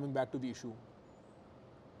 coming back to the issue,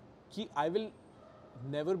 कि I will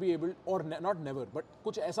never be able, और नॉट नेवर बट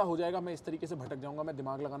कुछ ऐसा हो जाएगा, मैं इस तरीके से भटक जाऊंगा, मैं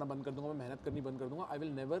दिमाग लगाना बंद कर दूंगा, मैं मेहनत करनी बंद कर दूंगा. I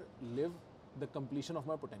will never live the completion of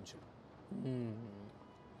my potential.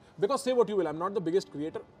 Because say what you will, I am not the biggest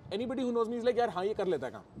creator. Anybody who knows me is like यार हाँ ये कर लेता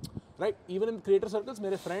है काम, right? Even in creator circles,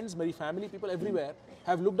 मेरे friends, मेरी family, people everywhere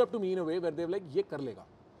have looked up to me in a way where they have like ये कर लेगा.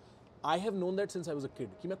 I have known that since I was a kid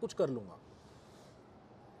कि मैं कुछ कर लूंगा.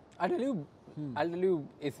 I'll tell you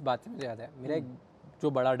इस बात से मुझे याद है मेरा एक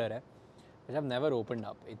जो बड़ा डर है, which I've never opened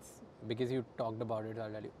up. It's because you talked about it.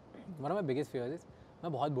 I'll tell you. One of my biggest fears is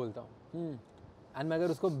मैं बहुत बोलता हूँ, and मैं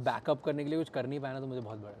अगर उसको बैकअप करने के लिए कुछ कर नहीं पाया ना तो मुझे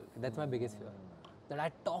बहुत बड़ा. That's my biggest fear. That I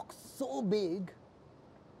talk so big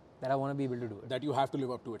that I want to be able to do it. That you have to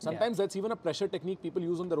live up to it. Sometimes that's even a pressure technique people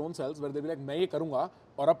use on their own selves, where they be like मैं ये करूँगा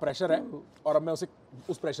और अब pressure है और अब मैं उसे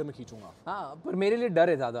उस प्रेशर में खींचूंगा. हाँ, पर मेरे लिए डर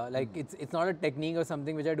है ज़्यादा. Like it's not a technique or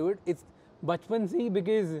something which I do it. It's बचपन से ही,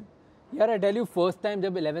 because यार I tell you first time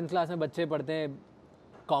जब 11th क्लास में बच्चे पढ़ते हैं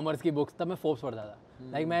कॉमर्स की बुक्स, तब मैं फोर्ब्स पढ़ता था.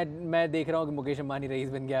 लाइक मैं देख रहा हूँ कि मुकेश अंबानी रईस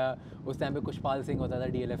बन गया, उस टाइम पे कुशपाल सिंह होता था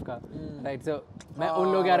DLF का, राइट? सो मैं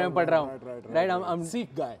उन लोग के बारे में पढ़ रहा हूँ, राइट? I'm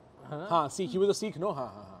Sikh guy. हाँ, Sikh. He was a Sikh, no?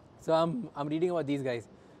 हाँ. So I'm reading about these guys,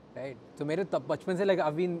 right? So मेरे तब बचपन से like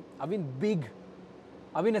I've been big,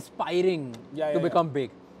 I've been aspiring to become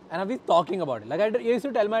big, and I've been talking about it. Like I used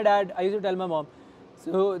to tell my dad, I used to tell my mom.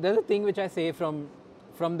 So there's a thing which I say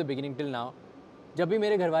from the beginning till now. जब भी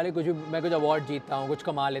मेरे घर वाले मैं कुछ award जीतता हूँ, कुछ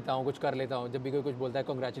कमा लेता हूँ, कुछ कर लेता हूँ, जब भी कोई कुछ बोलता है,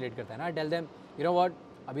 कॉन्ग्रेचुलेट करता है ना, I tell them, you know what,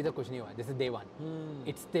 अभी तक कुछ नहीं हुआ. This is day one.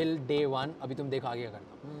 It's still day one. अभी तुम देखो आगे क्या करना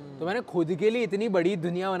हूँ. तो मैंने खुद के लिए इतनी बड़ी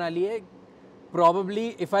दुनिया बना ली है. Probably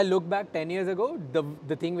if I look back 10 years ago,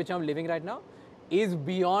 the thing which I'm living right now is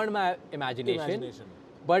beyond my imagination.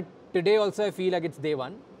 But today also I feel like it's day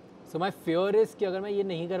one. So my fear is कि अगर मैं ये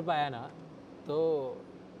नहीं कर पाया ना तो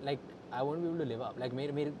like I won't be able to live up. Like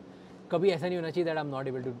मेरे कभी ऐसा नहीं होना चाहिए that I'm not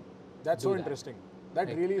able to. That's so interesting.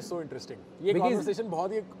 That really is so interesting. ये conversation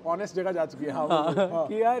बहुत ही honest जगह जा चुकी है. हाँ.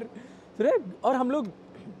 कि यार और हम लोग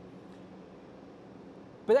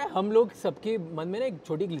पता है, हम लोग सबके मन में ना एक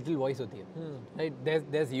छोटी लिटिल वॉइस होती है, right?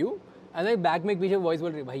 there's you and then back में एक पीछे वॉइस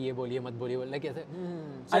बोल रही है, भाई ये बोलिए मत बोलिए, लाइक ऐसे.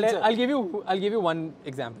 I'll give you one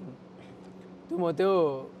example. तुम होते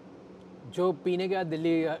हो जो पीने के बाद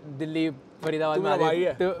दिल्ली फरीदाबाद में आते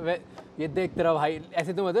हैं, तो ये देख तेरा भाई,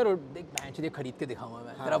 ऐसे तुम होते हो, देख बेंच दे खरीद के दिखाऊंगा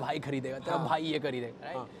मैं, तेरा भाई खरीदेगा, तेरा भाई ये खरीदेगा,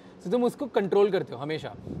 राइट? तो तुम उसको कंट्रोल करते हो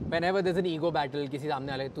हमेशा. whenever there's an ego battle, किसी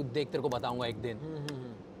सामने वाले, तू देख तेरे को बताऊंगा एक दिन.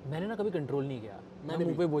 मैंने ना कभी कंट्रोल नहीं किया, मैंने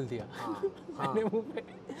मुंह पे बोल दिया. मैंने मुंह पे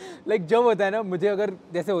लाइक जब होता है ना, मुझे अगर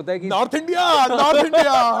जैसे होता है कि नॉर्थ इंडिया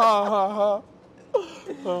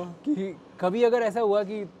कि कभी अगर ऐसा हुआ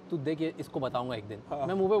कि तू देख इसको बताऊंगा एक दिन,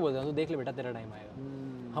 मैं मुंह पे बोलता हूँ, तो देख ले बेटा तेरा टाइम आएगा.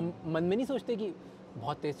 हम मन में नहीं सोचते कि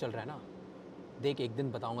बहुत तेज चल रहा है ना, देख एक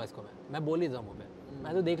दिन बताऊंगा इसको, मैं बोल ही देता हूँ मुंह पे.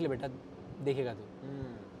 मैं तो देख ले बेटा, देखेगा तू।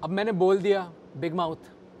 अब मैंने बोल दिया, big mouth,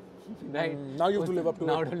 right, Now you have to live up to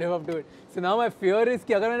now it. to live up to it. So now my fear is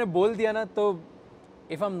कि अगर मैंने बोल दिया ना, तो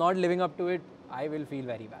if I'm not living up to it, I will feel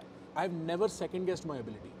very bad. I've never second guessed my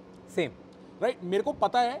ability. Same. Right? मेरे को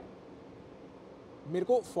पता है, मेरे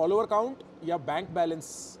को फॉलोअर काउंट या बैंक बैलेंस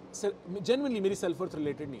से जेन्युइनली मेरी सेल्फ वर्थ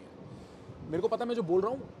रिलेटेड नहीं है। मेरे को पता है मैं जो बोल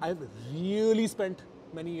रहा हूँ, I have really spent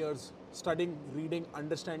many years studying, reading,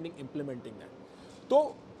 understanding, implementing that. तो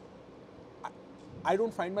I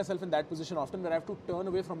don't find myself in that position often where I have to turn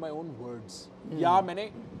away from my own words. या मैंने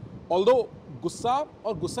although गुस्सा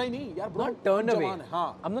और गुस्सा ही नहीं यार bro, Not turn away. जवान है,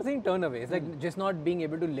 हाँ I'm not saying turn away. It's like just not being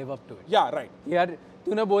able to live up to it. yeah right. यार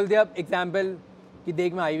तूने बोल दिया एग्जाम्पल कि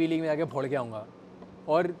देख मैं आईवी लीग में जाके फोड़ के आऊँगा,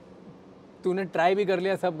 और तूने ट्राई भी कर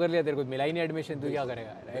लिया, सब कर लिया, तेरे को मिला ही नहीं एडमिशन, तू क्या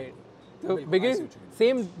करेगा, राइट? तो because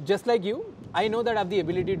same just like you, I know that I have the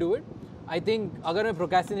ability to it. I think अगर मैं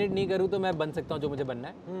प्रोक्रेस्टिनेट नहीं करूँ तो मैं बन सकता हूँ जो मुझे बनना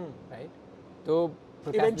है, राइट? तो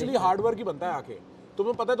इवेंचुअली हार्ड वर्क ही बनता है आके।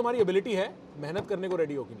 तुम्हें पता है तुम्हारी एबिलिटी है, मेहनत करने को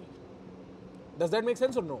रेडी हो कि नहीं? Does that make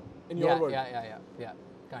sense or no in your world? yeah,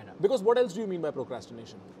 kind of. Because what else do you mean by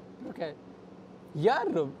procrastination? Okay.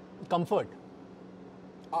 यार comfort.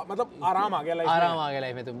 मतलब आराम आ गया लाइफ में। आराम आ गया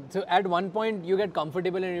लाइफ में तुम। So at one point you get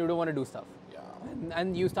comfortable and you don't want to do stuff. Yeah.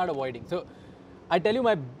 And you start avoiding. So I tell you,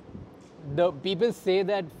 the people say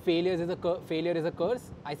that failure is a curse.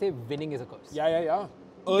 I say winning is a curse. Yeah.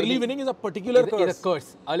 Early winning is a particular curse. It's a curse.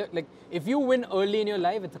 Like if you win early in your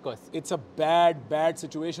life, it's a curse. It's a bad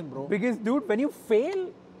situation, bro. Because dude, when you fail,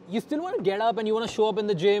 you still want to get up and you want to show up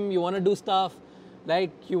in the gym. You want to do stuff.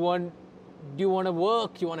 Like you want to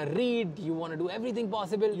work. You want to read. You want to do everything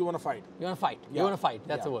possible. You want to fight. You want to fight. Yeah. You want to fight.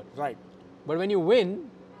 That's the word. Right. But when you win,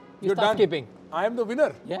 You're start done. skipping. I am the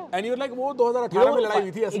winner. Yeah. And you're like, वो 2018 में लड़ाई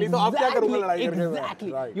हुई थी असली, तो अब क्या करूँगा लड़ाई करके?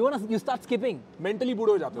 Exactly. Right. You start skipping. Mentally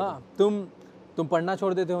बूढ़े हो जाते हो. हाँ, तुम पढ़ना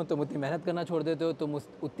छोड़ देते हो, तुम उतनी मेहनत करना छोड़ देते हो, तुम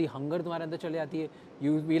उतनी हंगर तुम्हारे अंदर चले जाती है।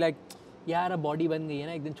 यू बी लाइक यार अब बॉडी बन गई है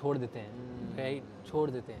ना, एक दिन छोड़ देते हैं, राइट? छोड़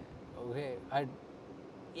देते हैं, ओके?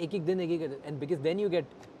 एक दिन and because then you get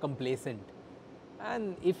complacent,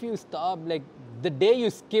 and if you stop, like the day you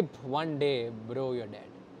skip one day, bro, you are dead.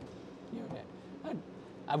 You're dead.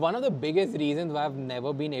 And one of the biggest reasons why I've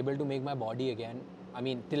never been able to make my body again, I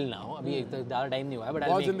mean till now, अभी एक तो ज़्यादा time नहीं हुआ है, but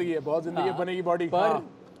बहुत जिंदगी है बनेगी बॉडी. पर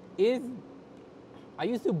is I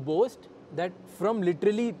used to boast that from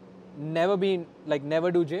literally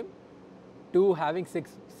never do gym to having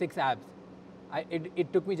six abs,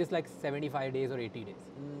 it took me just like 75 days or 80 days.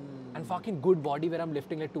 And fucking good body where I'm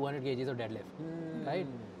lifting like 200 kgs of deadlift,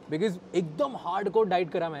 right? Because एकदम hardcore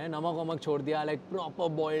diet करा मैंने, नमक वमक छोड़ दिया, like proper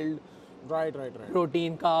boiled, right.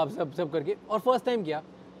 Protein, carb सब करके, और first time किया,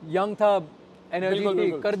 यंग था, एनर्जी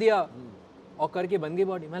थी, कर दिया, और करके बन गई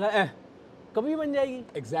बॉडी. मैं कभी बन जाएगी.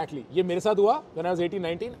 Exactly. ये मेरे साथ हुआ when I was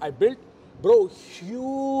 18-19. I built, bro,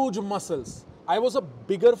 huge muscles. I was a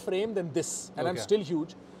bigger frame than this, and I'm still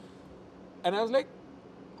huge. And I was like,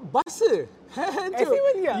 बस ऐसे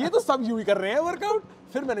बन गया. ये तो सब यूं ही कर रहे हैं वर्कआउट.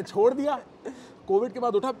 फिर मैंने छोड़ दिया. कोविड के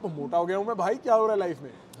बाद उठा, मोटा हो गया हूँ मैं भाई, क्या हो रहा है लाइफ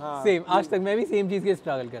में. हाँ. सेम, आज तक मैं भी सेम चीज़ के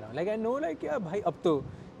स्ट्रगल कर रहा हूँ. लाइक आई नो, लाइक यार भाई अब तो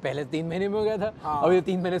पहले 3 महीने में हो गया था, अब ये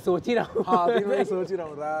 3 महीने सोच ही रहा हूँ. हाँ, 3 महीने सोच ही रहा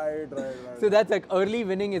हूँ. Right. So that's like early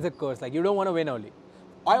winning is a curse. Like you don't want to win early.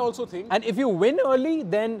 I also think. And if you win early,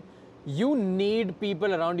 then you need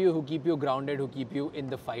people around you who keep you grounded, who keep you in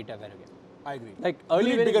the fight ever again. I agree. Like early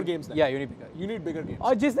you need winning, bigger games then. Yeah, you need bigger. You need bigger games.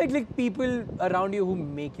 Or just like people around you who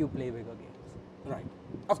make you play bigger games. Right.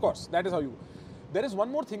 Of course, that is how you. There is one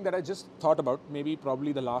more thing that I just thought about. Maybe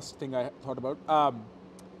probably the last thing I thought about.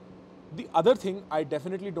 The other thing I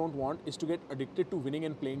definitely don't want is to get addicted to winning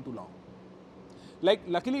and playing too long. Like,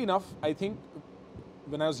 luckily enough, I think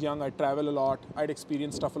when I was young, I'd travel a lot, I'd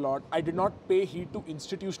experience stuff a lot. I did not pay heed to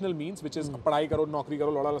institutional means, which is padhai karo, naukri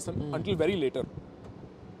karo, loda lesson, until very later.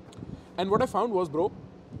 And what I found was, bro,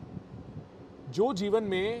 जो जीवन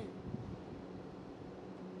में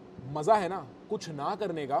मज़ा है ना कुछ ना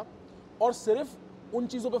करने का, और सिर्फ उन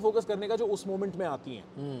चीज़ों पे फोकस करने का जो उस मोमेंट में आती हैं,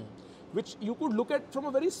 which you could look at from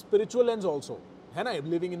a very spiritual lens also, है ना,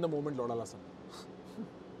 living in the moment, Lord Allah.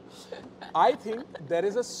 I think there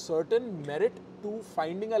is a certain merit to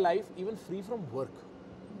finding a life even free from work.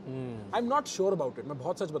 I'm not sure about it. मैं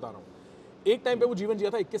बहुत सच बता रहा हूँ. एक time पे वो जीवन जिया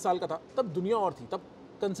था, 21 साल का था, तब दुनिया और थी, तब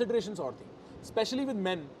considerations और थी. Especially with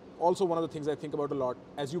men, also one of the things I think about a lot.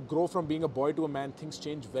 As you grow from being a boy to a man, things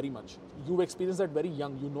change very much. You experience that very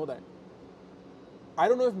young, you know that. I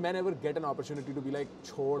don't know if men ever get an opportunity to be like,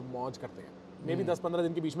 छोड़ मौज करते हैं. Maybe 10-15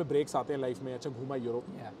 दिन के बीच में breaks आते हैं life में, अच्छा घूमा Europe.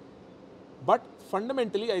 Yeah. But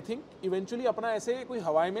fundamentally, I think eventually अपना ऐसे कोई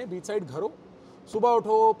हवाई में बीच साइड घर हो, सुबह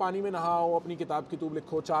उठो, पानी में नहाओ, अपनी किताब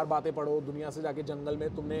लिखो, 4 बातें पढ़ो, दुनिया से जाके जंगल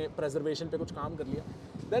में तुमने प्रेजर्वेशन पे कुछ काम कर लिया.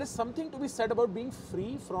 There is something to be said about being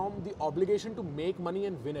free from the obligation to make money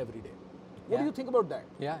and win every day. What do you think about that?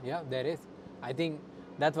 Yeah, there is. I think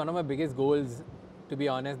that's one of my biggest goals, to be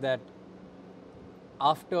honest, that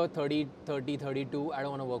after 30, 32, I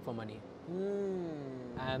don't want to work for money.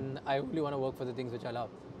 And I only want to work for the things which I love.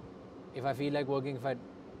 If I feel like working,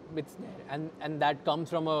 it's there. And that comes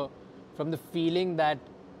from the feeling that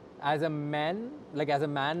as a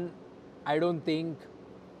man, I don't think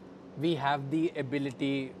we have the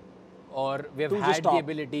ability or we have had the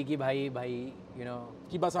ability कि भाई you know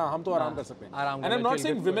कि बस हाँ हम तो आराम कर सकते हैं. आराम And I'm not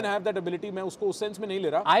saying women have that ability. मैं उसको उस sense में नहीं ले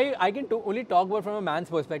रहा. I can only talk about from a man's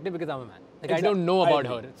perspective because I'm a man. Like I don't know about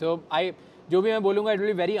her. So जो भी मैं बोलूँगा, it will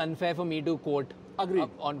be very unfair for me to quote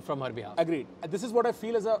from her behalf. Agreed. This is what I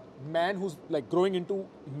feel as a man who's like growing into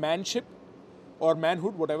manship or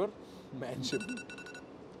manhood, whatever. Manship.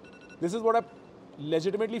 This is what I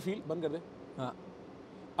legitimately feel. बंद कर दे.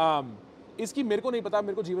 इसकी मेरे को नहीं पता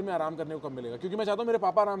मेरे को जीवन में आराम करने को कब मिलेगा, क्योंकि मैं चाहता हूँ मेरे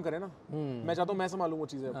पापा आराम करें ना. मैं चाहता हूँ मैं संभालूँ वो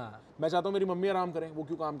चीज़ें. मैं चाहता हूँ मेरी मम्मी आराम करें, वो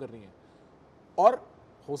क्यों काम कर रही हैं. और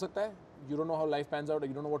हो सकता है you don't know how life pans out,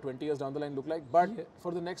 you don't know what 20 years down the line look like, but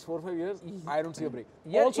for the next 4 or 5 years I don't see a break.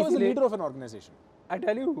 Also as a leader of an organization, I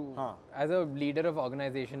tell you, as a leader of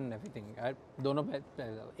organization and everything, दोनों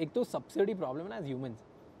एक तो सबसे बड़ी problem है ना, as humans,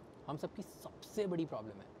 हम सबकी सबसे बड़ी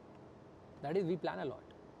प्रॉब्लम है, that is we plan a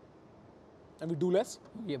lot and we do less.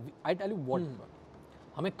 I tell you what,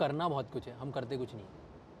 हमें करना बहुत कुछ है, हम करते कुछ नहीं,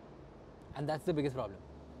 and that's the biggest problem,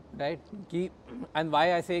 right? कि and why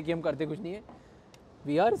I say कि हम करते कुछ नहीं है,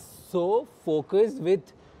 we are so focused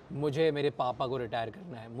with मुझे मेरे पापा को रिटायर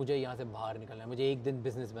करना है, मुझे यहाँ से बाहर निकलना है, मुझे एक दिन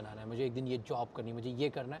बिजनेस बनाना है, मुझे एक दिन ये जॉब करनी है, मुझे ये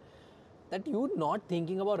करना है, that you not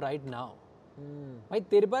thinking about right now. भाई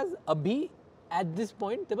तेरे पास अभी at this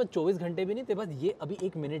point तेरे पास 24 घंटे भी नहीं, तेरे पास ये अभी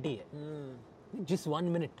 1 मिनट ही है, just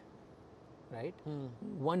 1 minute, right?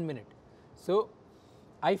 1 minute. So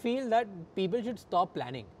I feel that people should stop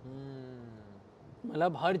planning.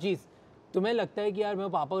 मतलब हर चीज़ तुम्हें लगता है कि यार मेरे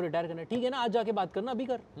पापा को रिटायर करना है, ठीक है ना, आज जाके बात करना, अभी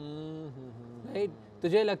कर. राइट?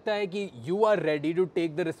 तुझे लगता है कि you are ready to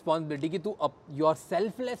take the responsibility, कि तू you are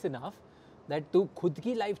selfless enough that तू खुद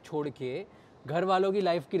की लाइफ छोड़ के घर वालों की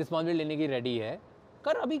लाइफ की रिस्पॉन्सिबिलिटी लेने की रेडी है,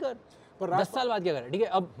 कर, अभी कर. पर 10 साल बाद क्या कर, ठीक है.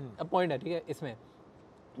 अब पॉइंट है, ठीक है, इसमें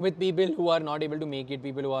with people who are not able to make it,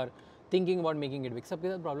 people who are thinking about making it big, सबके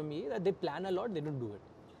साथ प्रॉब्लम ये है that they plan a lot, they don't do it.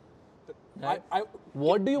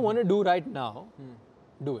 What do you want to do right now,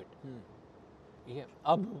 do it. ठीक है.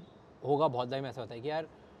 अब होगा बहुत time ऐसा होता है कि यार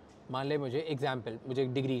मान ले मुझे एग्जाम्पल, मुझे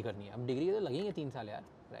एक डिग्री करनी है, अब डिग्री तो लगेंगे 3 साल यार,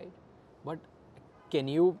 राइट? बट कैन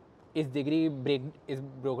यू, इस degree is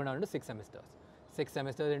broken down into 6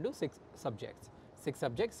 semesters into 6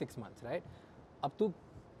 subjects 6 months, right? अब तू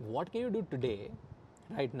what can you do today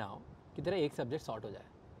right now कि तेरा एक सब्जेक्ट सॉर्ट हो जाए,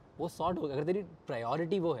 वो सॉर्ट हो, अगर तेरी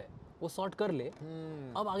प्रायोरिटी वो है, वो सॉर्ट कर ले.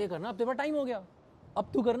 अब आगे करना, अब तेरे पास टाइम हो गया,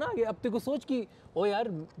 अब तू करना आगे. अब तेरे को सोच कि ओ यार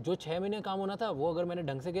जो 6 महीने काम होना था वो अगर मैंने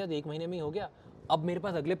ढंग से किया तो 1 महीने में ही हो गया, अब मेरे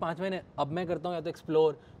पास अगले 5 महीने, अब मैं करता हूँ या तो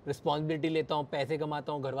एक्सप्लोर, रिस्पॉन्सिबिलिटी लेता हूँ, पैसे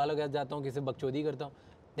कमाता हूँ, घर वालों के साथ जाता हूँ, किसी बकचोदी करता हूँ.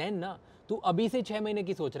 देन ना तू अभी से 6 महीने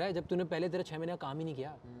की सोच रहा है, जब तूने पहले तेरा 6 महीने का काम ही नहीं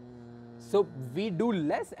किया. So we do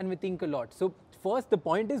less and we think a lot. So first the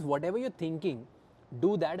point is whatever you are thinking,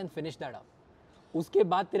 do that and finish that up. उसके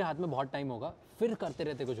बाद तेरे हाथ में बहुत टाइम होगा, फिर करते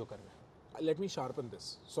रहते को जो करना है. Let me sharpen this.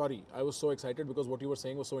 Sorry, I was so excited because what you were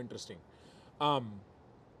saying was so interesting.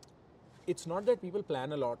 It's not that people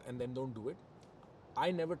plan a lot and then don't do it. I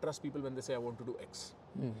never trust people when they say I want to do X.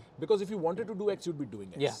 Because if you wanted to do X, you'd be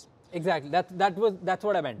doing X. Yeah, exactly. That's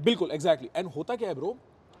what I meant. बिल्कुल, exactly. And होता क्या है bro?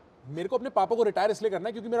 मेरे को अपने पापा को retire इसलिए करना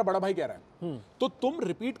है क्योंकि मेरा बड़ा भाई कह रहा है. तो तुम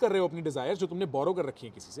रिपीट कर रहे हो अपनी डिजायर्स जो तुमने बोरो कर रखी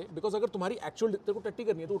है किसी से. बिकॉज अगर तुम्हारी एक्चुअल तेरे को टट्टी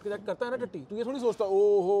करनी है तो उठ के जाकर करता है ना टट्टी. तू ये थोड़ी सोचता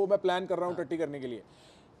ओ हो मैं प्लान कर रहा हूँ टट्टी करने के लिए.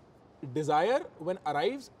 Desire when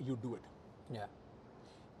arrives, you do it. Yeah.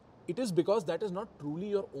 It is because that is not truly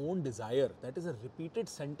your own desire. That is a repeated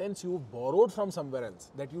sentence you've borrowed from somewhere else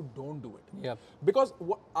that you don't do it. Yeah. Because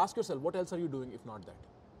ask yourself, what else are you doing if not that?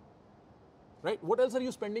 Right? What else are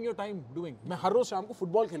you spending your time doing? मैं हर रोज शाम को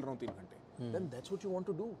football खेल रहा हूँ 3 घंटे. Then that's what you want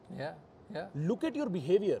to do. Yeah. Look at your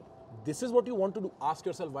behavior. This is what you want to do. Ask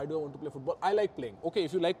yourself, why do I want to play football? I like playing. Okay,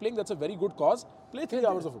 if you like playing, that's a very good cause. Play 3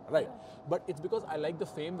 hours of football. Right. But it's because I like the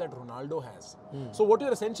fame that Ronaldo has. So what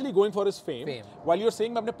you're essentially going for is fame. While you're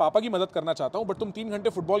saying मैं अपने पापा की मदद करना चाहता हूँ, but तुम 3 घंटे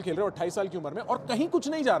फुटबॉल खेल रहे हो 28 साल की उम्र में और कहीं कुछ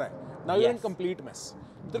नहीं जा रहा है. Now you're in complete mess.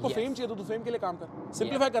 तेरे को फेम चाहिए तो तू फेम के लिए काम कर.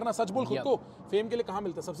 सिंप्लीफाई करना, सच बोल खुद को. फेम के लिए कहाँ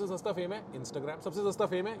मिलता है? सबसे सस्ता फेम है इंस्टाग्राम, सबसे सस्ता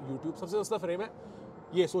फेम है यूट्यूब, सबसे सस्ता फेम है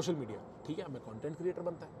ये सोशल मीडिया. ठीक है, मैं कंटेंट क्रिएटर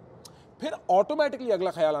बनता है. फिर ऑटोमेटिकली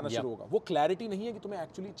अगला ख्याल आना शुरू होगा। वो क्लैरिटी नहीं है कि तुम्हें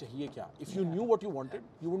एक्चुअली चाहिए क्या। If you knew what you wanted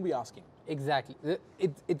you wouldn't be asking. Exactly.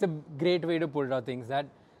 It's a great way to put out things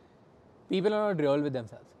that people are not real with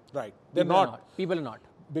themselves. Right. They're People are not. People are not.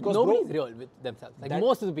 Because nobody's bro, real with themselves. Like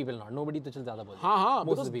most of the people are not. Nobody तो चल ज़्यादा बोलता है. हाँ,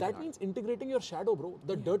 Most of because the people that are not. means integrating your shadow, bro.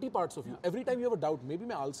 The dirty parts of you. Every time you have a doubt, maybe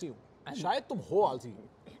मैं आलसी हूँ, शायद तुम हो आलसी।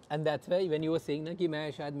 And that's why when you were saying ना कि मैं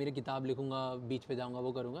शायद मेरी किताब लिखूंगा, बीच पे जाऊंगा,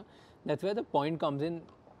 वो करूंगा. That's where the point comes in.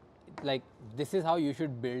 Like this is how you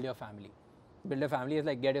should build your family. Build a family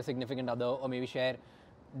is like get your significant other or maybe share,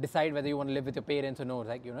 decide whether you want to live with your parents or no.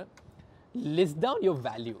 Like list down your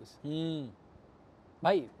values.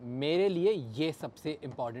 भाई मेरे लिए ये सबसे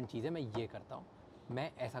important चीज़ है, मैं ये करता हूँ, मैं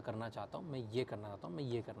ऐसा करना चाहता हूँ, मैं ये करना चाहता हूँ, मैं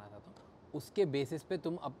ये करना चाहता हूँ. उसके बेसिस पे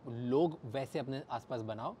तुम अब लोग वैसे अपने आसपास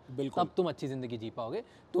बनाओ, तब तुम अच्छी ज़िंदगी जी पाओगे.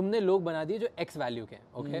 तुमने लोग बना दिए जो एक्स वैल्यू के हैं.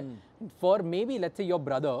 Okay, for maybe let's say your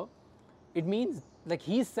brother, it means like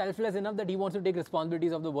he is selfless enough that he wants to take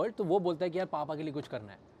responsibilities of the world. तो वो बोलता है कि यार पापा के लिए कुछ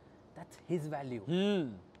करना है. That's his value,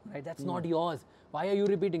 right? That's not yours. Why are you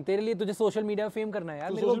repeating? तेरे लिए तुझे सोशल मीडिया में फेम करना है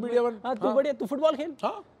यार. सोशल मीडिया में हाँ, तू बढ़िया, तू फुटबॉल खेल,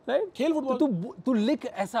 राइट? खेल फुटबॉल. तू लिख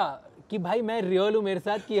ऐसा कि भाई मैं रियल हूँ मेरे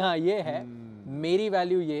साथ, कि हाँ ये है मेरी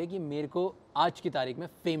वैल्यू, ये है कि मेरे को आज की तारीख में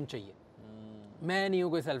फेम चाहिए. मैं नहीं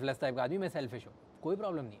हूँ कोई सेल्फलेस टाइप का आदमी, मैं सेल्फिश हूँ, कोई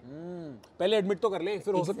प्रॉब्लम नहीं है. पहले एडमिट तो कर ले,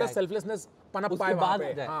 फिर हो सकता है सेल्फलेसनेस पनप पाए वहाँ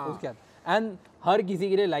पे. उसके बाद एंड हर किसी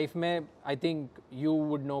के लिए लाइफ में I think you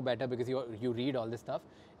would know better because you read all this stuff,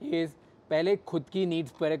 is पहले खुद की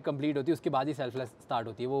नीड्स पर कंप्लीट होती है, उसके बाद ही सेल्फलेस स्टार्ट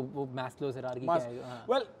होती है. वो मैस्लोस हायरार्की क्या है?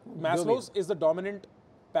 Well, Maslow's is the dominant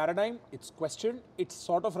paradigm. It's questioned, it's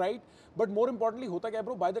sort of right, but more importantly होता क्या है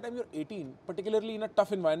bro, by the time you're 18, particularly in a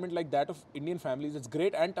tough environment like that of Indian families, it's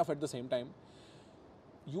great and tough at the same time,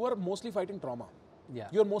 you are mostly fighting trauma.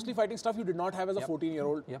 Yeah. You're mostly fighting stuff you did not have as a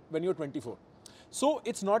 14-year-old when you're 24. So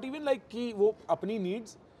it's not even like कि वो अपनी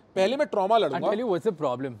needs, पहले मैं trauma लड़ूंगा. I'll tell you what's the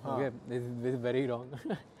problem. Okay, this is very wrong.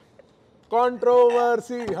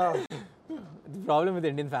 Controversy. हाँ. The problem with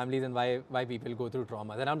Indian families and why people go through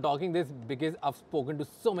trauma, and I'm talking this because I've spoken to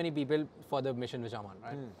so many people for the mission which I'm on,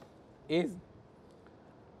 right? Is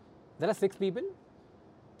there are 6 people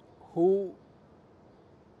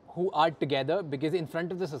who are together because in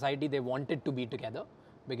front of the society they wanted to be together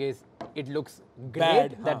because it looks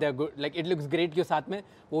great that they're good, like it looks great कि साथ में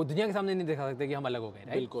वो दुनिया के सामने नहीं दिखा सकते कि हम अलग हो गए,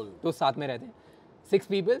 right? बिल्कुल. तो साथ में रहते हैं. 6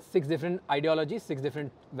 people, 6 different ideologies, 6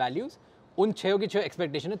 different values. उन 6 की 6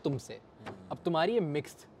 एक्सपेक्टेशन है तुमसे. अब तुम्हारी ये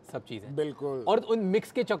मिक्स्ड सब चीजें, बिल्कुल, और उन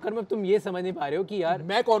मिक्स के चक्कर में तुम ये समझ नहीं पा रहे हो कि यार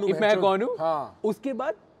मैं कौन हूँ, मैं कौन हूँ. हाँ. उसके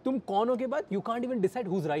बाद तुम कौन हो के बाद you can't even decide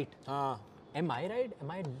who is right. Am I right? Am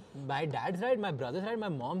I my dad's right? My brother's right? My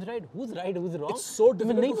mom's right? Who's right? Who's wrong? It's so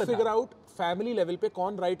difficult to figure out family level पे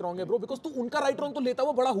कौन right wrong है bro, because तू उनका right wrong तो लेता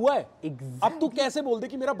हुआ बड़ा हुआ है. Exactly. अब तू कैसे बोल दे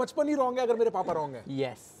कि मेरा बचपन ही wrong है अगर मेरे पापा wrong है?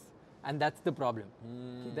 Yes, and that's the problem.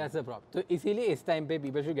 That's the problem. तो इसीलिए इस टाइम पे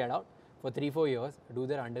people should get out for 3-4 years, do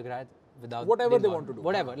their undergrad without whatever they want to do.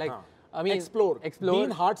 Whatever, like I mean, explore, be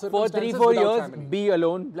in hard for circumstances 3-4 without years, family. be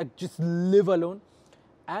alone, like just live alone.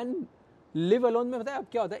 And live alone में पता है अब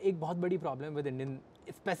क्या होता है, एक बहुत बड़ी problem with Indian,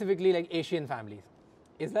 specifically like Asian families,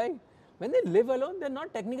 is like when they live alone, they're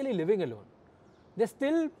not technically living alone. They're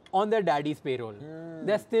still on their daddy's payroll.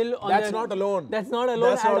 They're still on That's not alone. That's not alone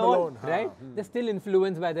That's at not all, alone. right? They're still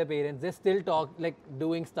influenced by their parents. They still talk like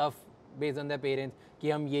doing stuff based on their parents कि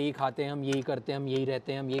हम यही खाते हैं, हम यही करते हैं, हम यही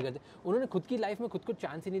रहते हैं, हम यही करते हैं. उन्होंने खुद की लाइफ में खुद को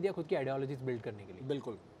चांस ही नहीं दिया खुद की आइडियोलॉजीज बिल्ड करने के लिए.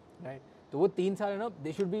 बिल्कुल. राइट. तो वो 3 साल है ना,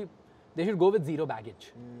 they should go with zero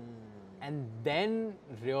baggage. And then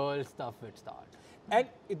real stuff would start. And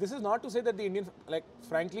this is not to say that the Indian, like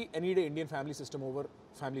frankly, any day Indian family system over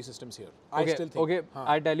family systems here. I still think. Okay,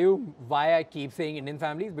 I'll tell you why I keep saying Indian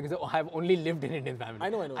families, because I've only lived in Indian families.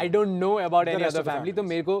 I know. I don't know about any rest other of the family. तो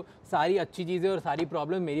मेरे को सारी अच्छी चीजें और सारी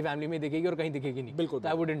problem मेरी family में दिखेगी और कहीं दिखेगी नहीं. बिल्कुल.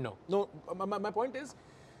 I wouldn't know. No, my point is,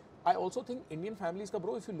 I also think Indian families का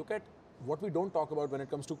bro, if you look at what we don't talk about when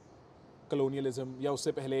it comes to colonialism, या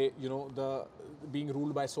उससे पहले, you know, the being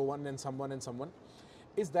ruled by so one and someone,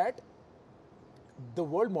 is that the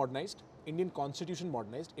world modernized, Indian constitution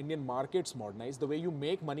modernized, Indian markets modernized, the way you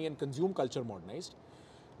make money and consume culture modernized,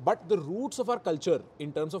 but the roots of our culture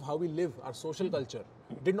in terms of how we live, our social culture,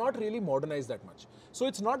 did not really modernize that much.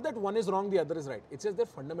 So it's not that one is wrong, the other is right. It's just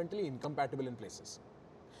they're fundamentally incompatible in places.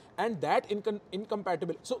 And that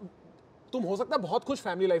incompatible, so तुम हो सकता है बहुत खुश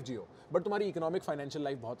family life Jio, but तुम्हारी economic financial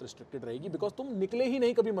life बहुत restricted रहेगी, because तुम निकले ही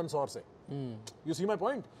नहीं कभी मंदसौर से. You see my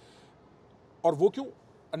point. और वो क्यों?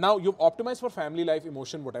 Now you optimize for family life,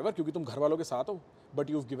 emotion, whatever, क्योंकि तुम घर वालों के साथ हो, but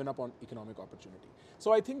you have given up on economic opportunity.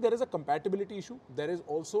 So I think there is a compatibility issue. There is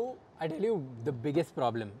also, I tell you the biggest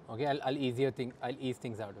problem. Okay, I'll ease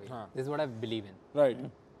things out. This is what I believe in. right.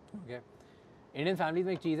 Okay Indian families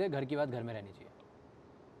में एक चीज़ है, घर की बात घर में रहनी चाहिए,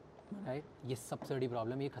 राइट? ये सबसे बड़ी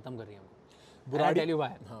प्रॉब्लम, ये खत्म कर रही है हमको। Burari tell you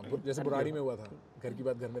why. हाँ, जैसे बुराड़ी में हुआ था, घर की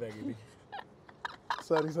बात घर में रह गई थी।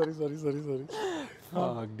 Sorry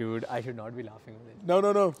Fuck, dude, I should not be laughing at this.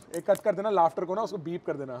 No एक कट कर देना लाफ्टर को ना, उसको बीप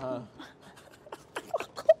कर देना। हाँ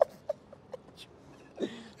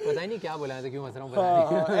पता ही नहीं क्या बोला है, तो क्यों हंस रहा हूँ पता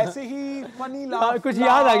नहीं। ऐसे ही फनी हाँ, लाफ कुछ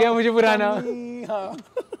याद आ गया मुझे पुराना। हाँ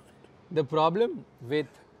द प्रॉब्लम विथ,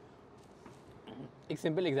 एक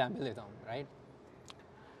सिंपल एग्जांपल देता हूँ, राइट?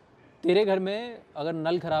 तेरे घर में अगर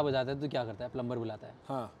नल खराब हो जाता है तो क्या करता है? प्लम्बर बुलाता है,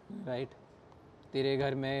 हाँ राइट? तेरे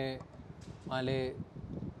घर में मान ले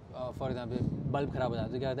फॉर एग्जाम्पल बल्ब खराब हो जाता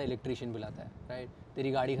है तो क्या करता है? इलेक्ट्रीशियन बुलाता है, राइट?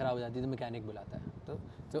 तेरी गाड़ी खराब हो जाती है तो मैकेनिक बुलाता है।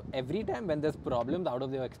 तो every time when there is problems out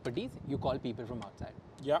of your expertise, you call people from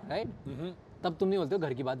outside, या राइट? तब तुम नहीं बोलते हो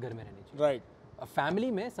घर की बात घर में रहनी चाहिए। राइट।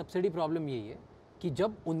 फैमिली में सबसे बड़ी प्रॉब्लम यही है कि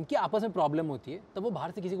जब उनके आपस में प्रॉब्लम होती है तब वो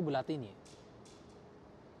बाहर से किसी को बुलाते ही नहीं है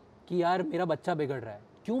कि यार मेरा बच्चा बिगड़ रहा है,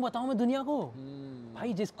 क्यों बताऊं मैं दुनिया को?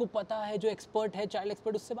 भाई जिसको पता है, जो एक्सपर्ट है, चाइल्ड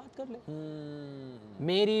एक्सपर्ट, उससे बात कर ले।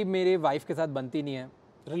 मेरे वाइफ के साथ बनती नहीं है,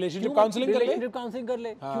 रिलेशनशिप काउंसलिंग कर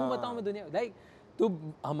ले, क्यों बताऊं मैं दुनिया? लाइक तो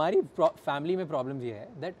हमारी फैमिली में प्रॉब्लम ये है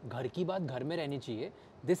दैट घर की बात घर में रहनी चाहिए।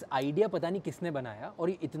 दिस आइडिया पता नहीं किसने बनाया और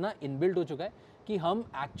ये इतना इनबिल्ट हो चुका है कि हम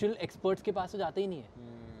एक्चुअल एक्सपर्ट्स के पास तो जाते ही नहीं है।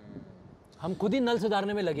 हम खुद ही नल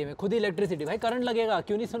सुधारने में लगे हुए, खुद ही इलेक्ट्रिसिटी, भाई करंट लगेगा,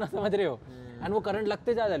 क्यों नहीं सुना, समझ रहे हो? एंड वो करंट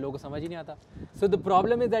लगते जा रहा है, लोगों को समझ ही नहीं आता। So the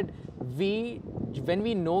problem is that when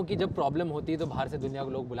we know कि जब प्रॉब्लम होती है तो बाहर से दुनिया को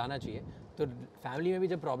लोग बुलाना चाहिए, तो फैमिली में भी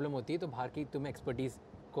जब प्रॉब्लम होती है तो बाहर की तुम्हें एक्सपर्टीज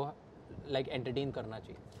को लाइक एंटरटेन करना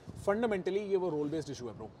चाहिए। फंडामेंटली ये वो रोल बेस्ड इशू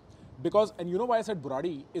है bro, because and you know why I said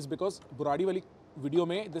Burari is because Burari वाली वीडियो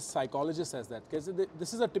में this psychologist says that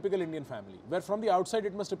this is a typical Indian family where from the outside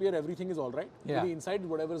it must appear everything is all right, Yeah. Inside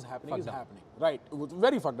whatever is happening right,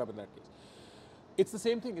 very fucked up in that case. It's the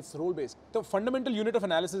same thing, it's role based. तो fundamental unit of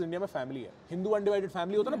analysis India में family है। Hindu undivided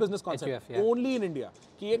family होता है ना, business concept, only in India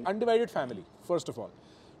कि एक undivided family first of all.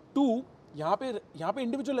 Two, यहाँ पे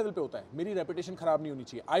इंडिविजुअल लेवल पे होता है, मेरी रेपुटेशन खराब नहीं होनी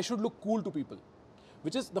चाहिए, I should look cool to people,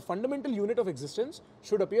 which is the fundamental unit of existence,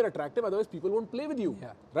 should appear attractive, otherwise people won't play with you.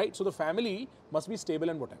 Yeah. Right? So the family must be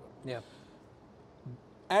stable and whatever. Yeah.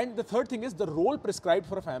 And the third thing is the role prescribed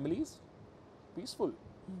for a family is peaceful.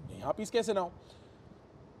 यहाँ peace कैसे ना हो?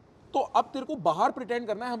 तो अब तेरे को बाहर pretend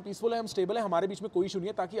करना है हम पीसफुल है, हम स्टेबल है, हमारे बीच में कोई इशू नहीं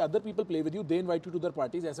है, ताकि other people play with you, they invite you to their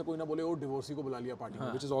parties. ऐसा कोई ना बोले वो डिवोर्सी को बुला लिया पार्टी में,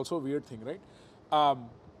 which is also a weird thing, right?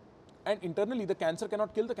 And internally the cancer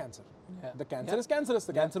cannot kill the cancer. Yeah. The cancer is cancerous,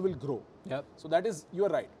 the cancer will grow. Yep. So that is, you are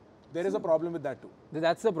right, there is a problem with that too.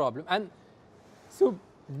 That's the problem. And so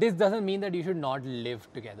this doesn't mean that you should not live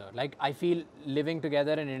together. Like I feel living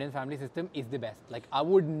together in Indian family system is the best. Like I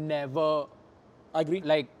would never Agree.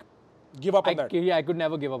 like Give up on that. Yeah, I could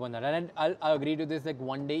never give up on that. And I'll agree to this. Like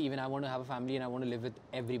one day, even I want to have a family and I want to live with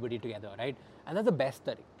everybody together, right? And that's the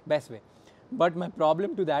best way. But my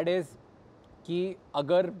problem to that is कि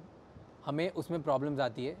अगर हमें उसमें problems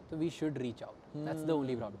आती है तो we should reach out, that's the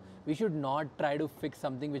only problem. We should not try to fix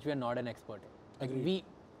something which we are not an expert in. We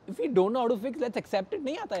if we don't know how to fix, let's accept it.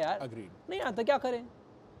 नहीं आता यार, नहीं आता, क्या करें,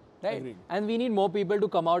 right? And we need more people to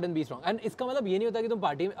come out and be strong. And इसका मतलब ये नहीं होता कि तुम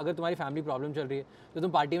पार्टी में, अगर तुम्हारी फैमिली प्रॉब्लम चल रही है तो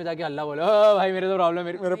तुम पार्टी में जाके हल्ला बोलो, भाई मेरे तो प्रॉब्लम,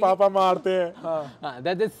 मेरे पापा मारते हैं,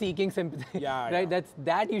 that is seeking sympathy, right?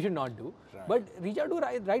 That you should not do, but reach out to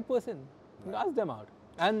right person, ask them out.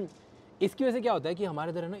 And इसकी वजह से क्या होता है कि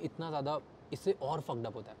हमारे तरह ना इतना ज़्यादा इससे और फक्ड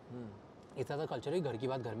अप होता है। इतना ज़्यादा कल्चर है घर की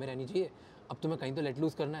बात घर में रहनी चाहिए। अब तुम्हें कहीं तो लेट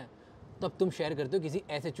लूज करना है, तब तुम शेयर करते हो किसी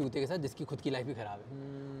ऐसे चूते के साथ जिसकी खुद की लाइफ ही खराब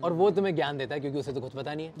है, और वो तुम्हें ज्ञान देता है क्योंकि उसे तो कुछ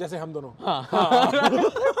पता नहीं है, जैसे हम दोनों।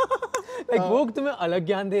 लाइक वो तुम्हें अलग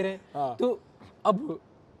ज्ञान दे रहे हैं। तो अब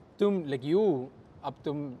तुम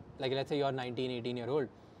like let's say you are 19-18 year old,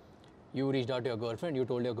 you reached out your girlfriend, you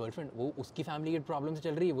told your girlfriend, वो उसकी फैमिली की प्रॉब्लम से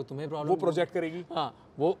चल रही है, वो तुम्हें प्रॉब्लम, वो प्रोजेक्ट करेगी। हाँ,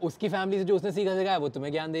 वो उसकी फैमिली से जो उसने सीखा सिखाया वो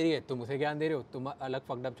तुम्हें ज्ञान दे रही है, तुम उसे ज्ञान दे रहे हो, तुम अलग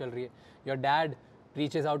फक्ड अप चल रही है। Your dad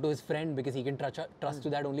reaches out to his friend because he can trust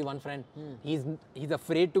to that only one friend. He's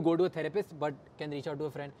afraid to go to a therapist but can reach out to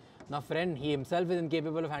a friend. Now friend, he himself is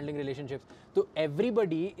incapable of handling relationships. So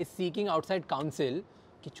everybody is seeking outside counsel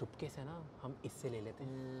कि चुपके से ना हम इससे ले लेते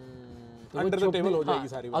हैं, तो अंडर द टेबल हो जाएगी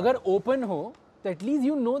सारी बात। अगर ओपन हो तो at least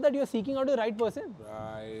you know that you are seeking out the right person.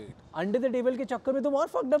 Right, under the table के चक्कर में तुम और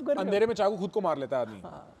फक्ड अप कर रहे हो। अंधेरे में चाकू खुद को मार लेता है आदमी।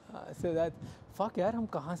 सो दैट फक यार, हम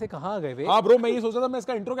कहां से कहां आ गए बे। हां ब्रो, मैं ये सोच रहा था मैं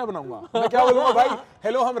इसका इंट्रो क्या बनाऊंगा, मैं क्या बोलूंगा भाई,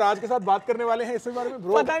 हेलो हम राज के साथ बात करने वाले हैं इसके बारे में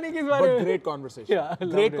ब्रो, पता नहीं किस बारे में।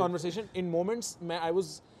 Great conversation in moments. मैं आई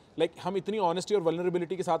वाज लाइक, हम इतनी ऑनेस्टी और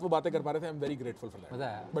वल्नरेबिलिटी के साथ वो बातें कर पा रहे थे। I am very grateful for that. मजा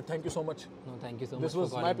आया। But thank you so much. No thank you so much, this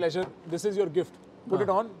was my pleasure, this is your gift, put it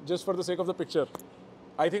on just for the sake of the picture.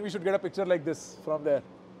 I think we should get a picture like this from there.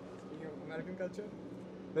 American culture.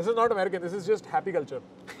 This is not American. This is just happy culture.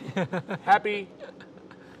 Happy.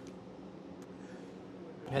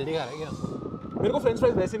 Healthy खा रहा है क्या? मेरे को French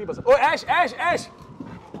fries वैसे नहीं पसंद. ओ ऐश ऐश ऐश.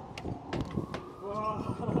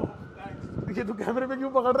 ये तू कैमरे पे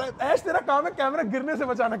क्यों पकड़ रहा है? ऐश तेरा काम है कैमरा गिरने से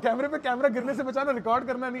बचाना. कैमरे पे कैमरा गिरने से बचाना, रिकॉर्ड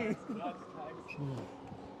करना नहीं.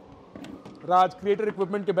 राज क्रिएटर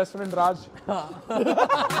इक्विपमेंट के बेस्ट फ्रेंड राज.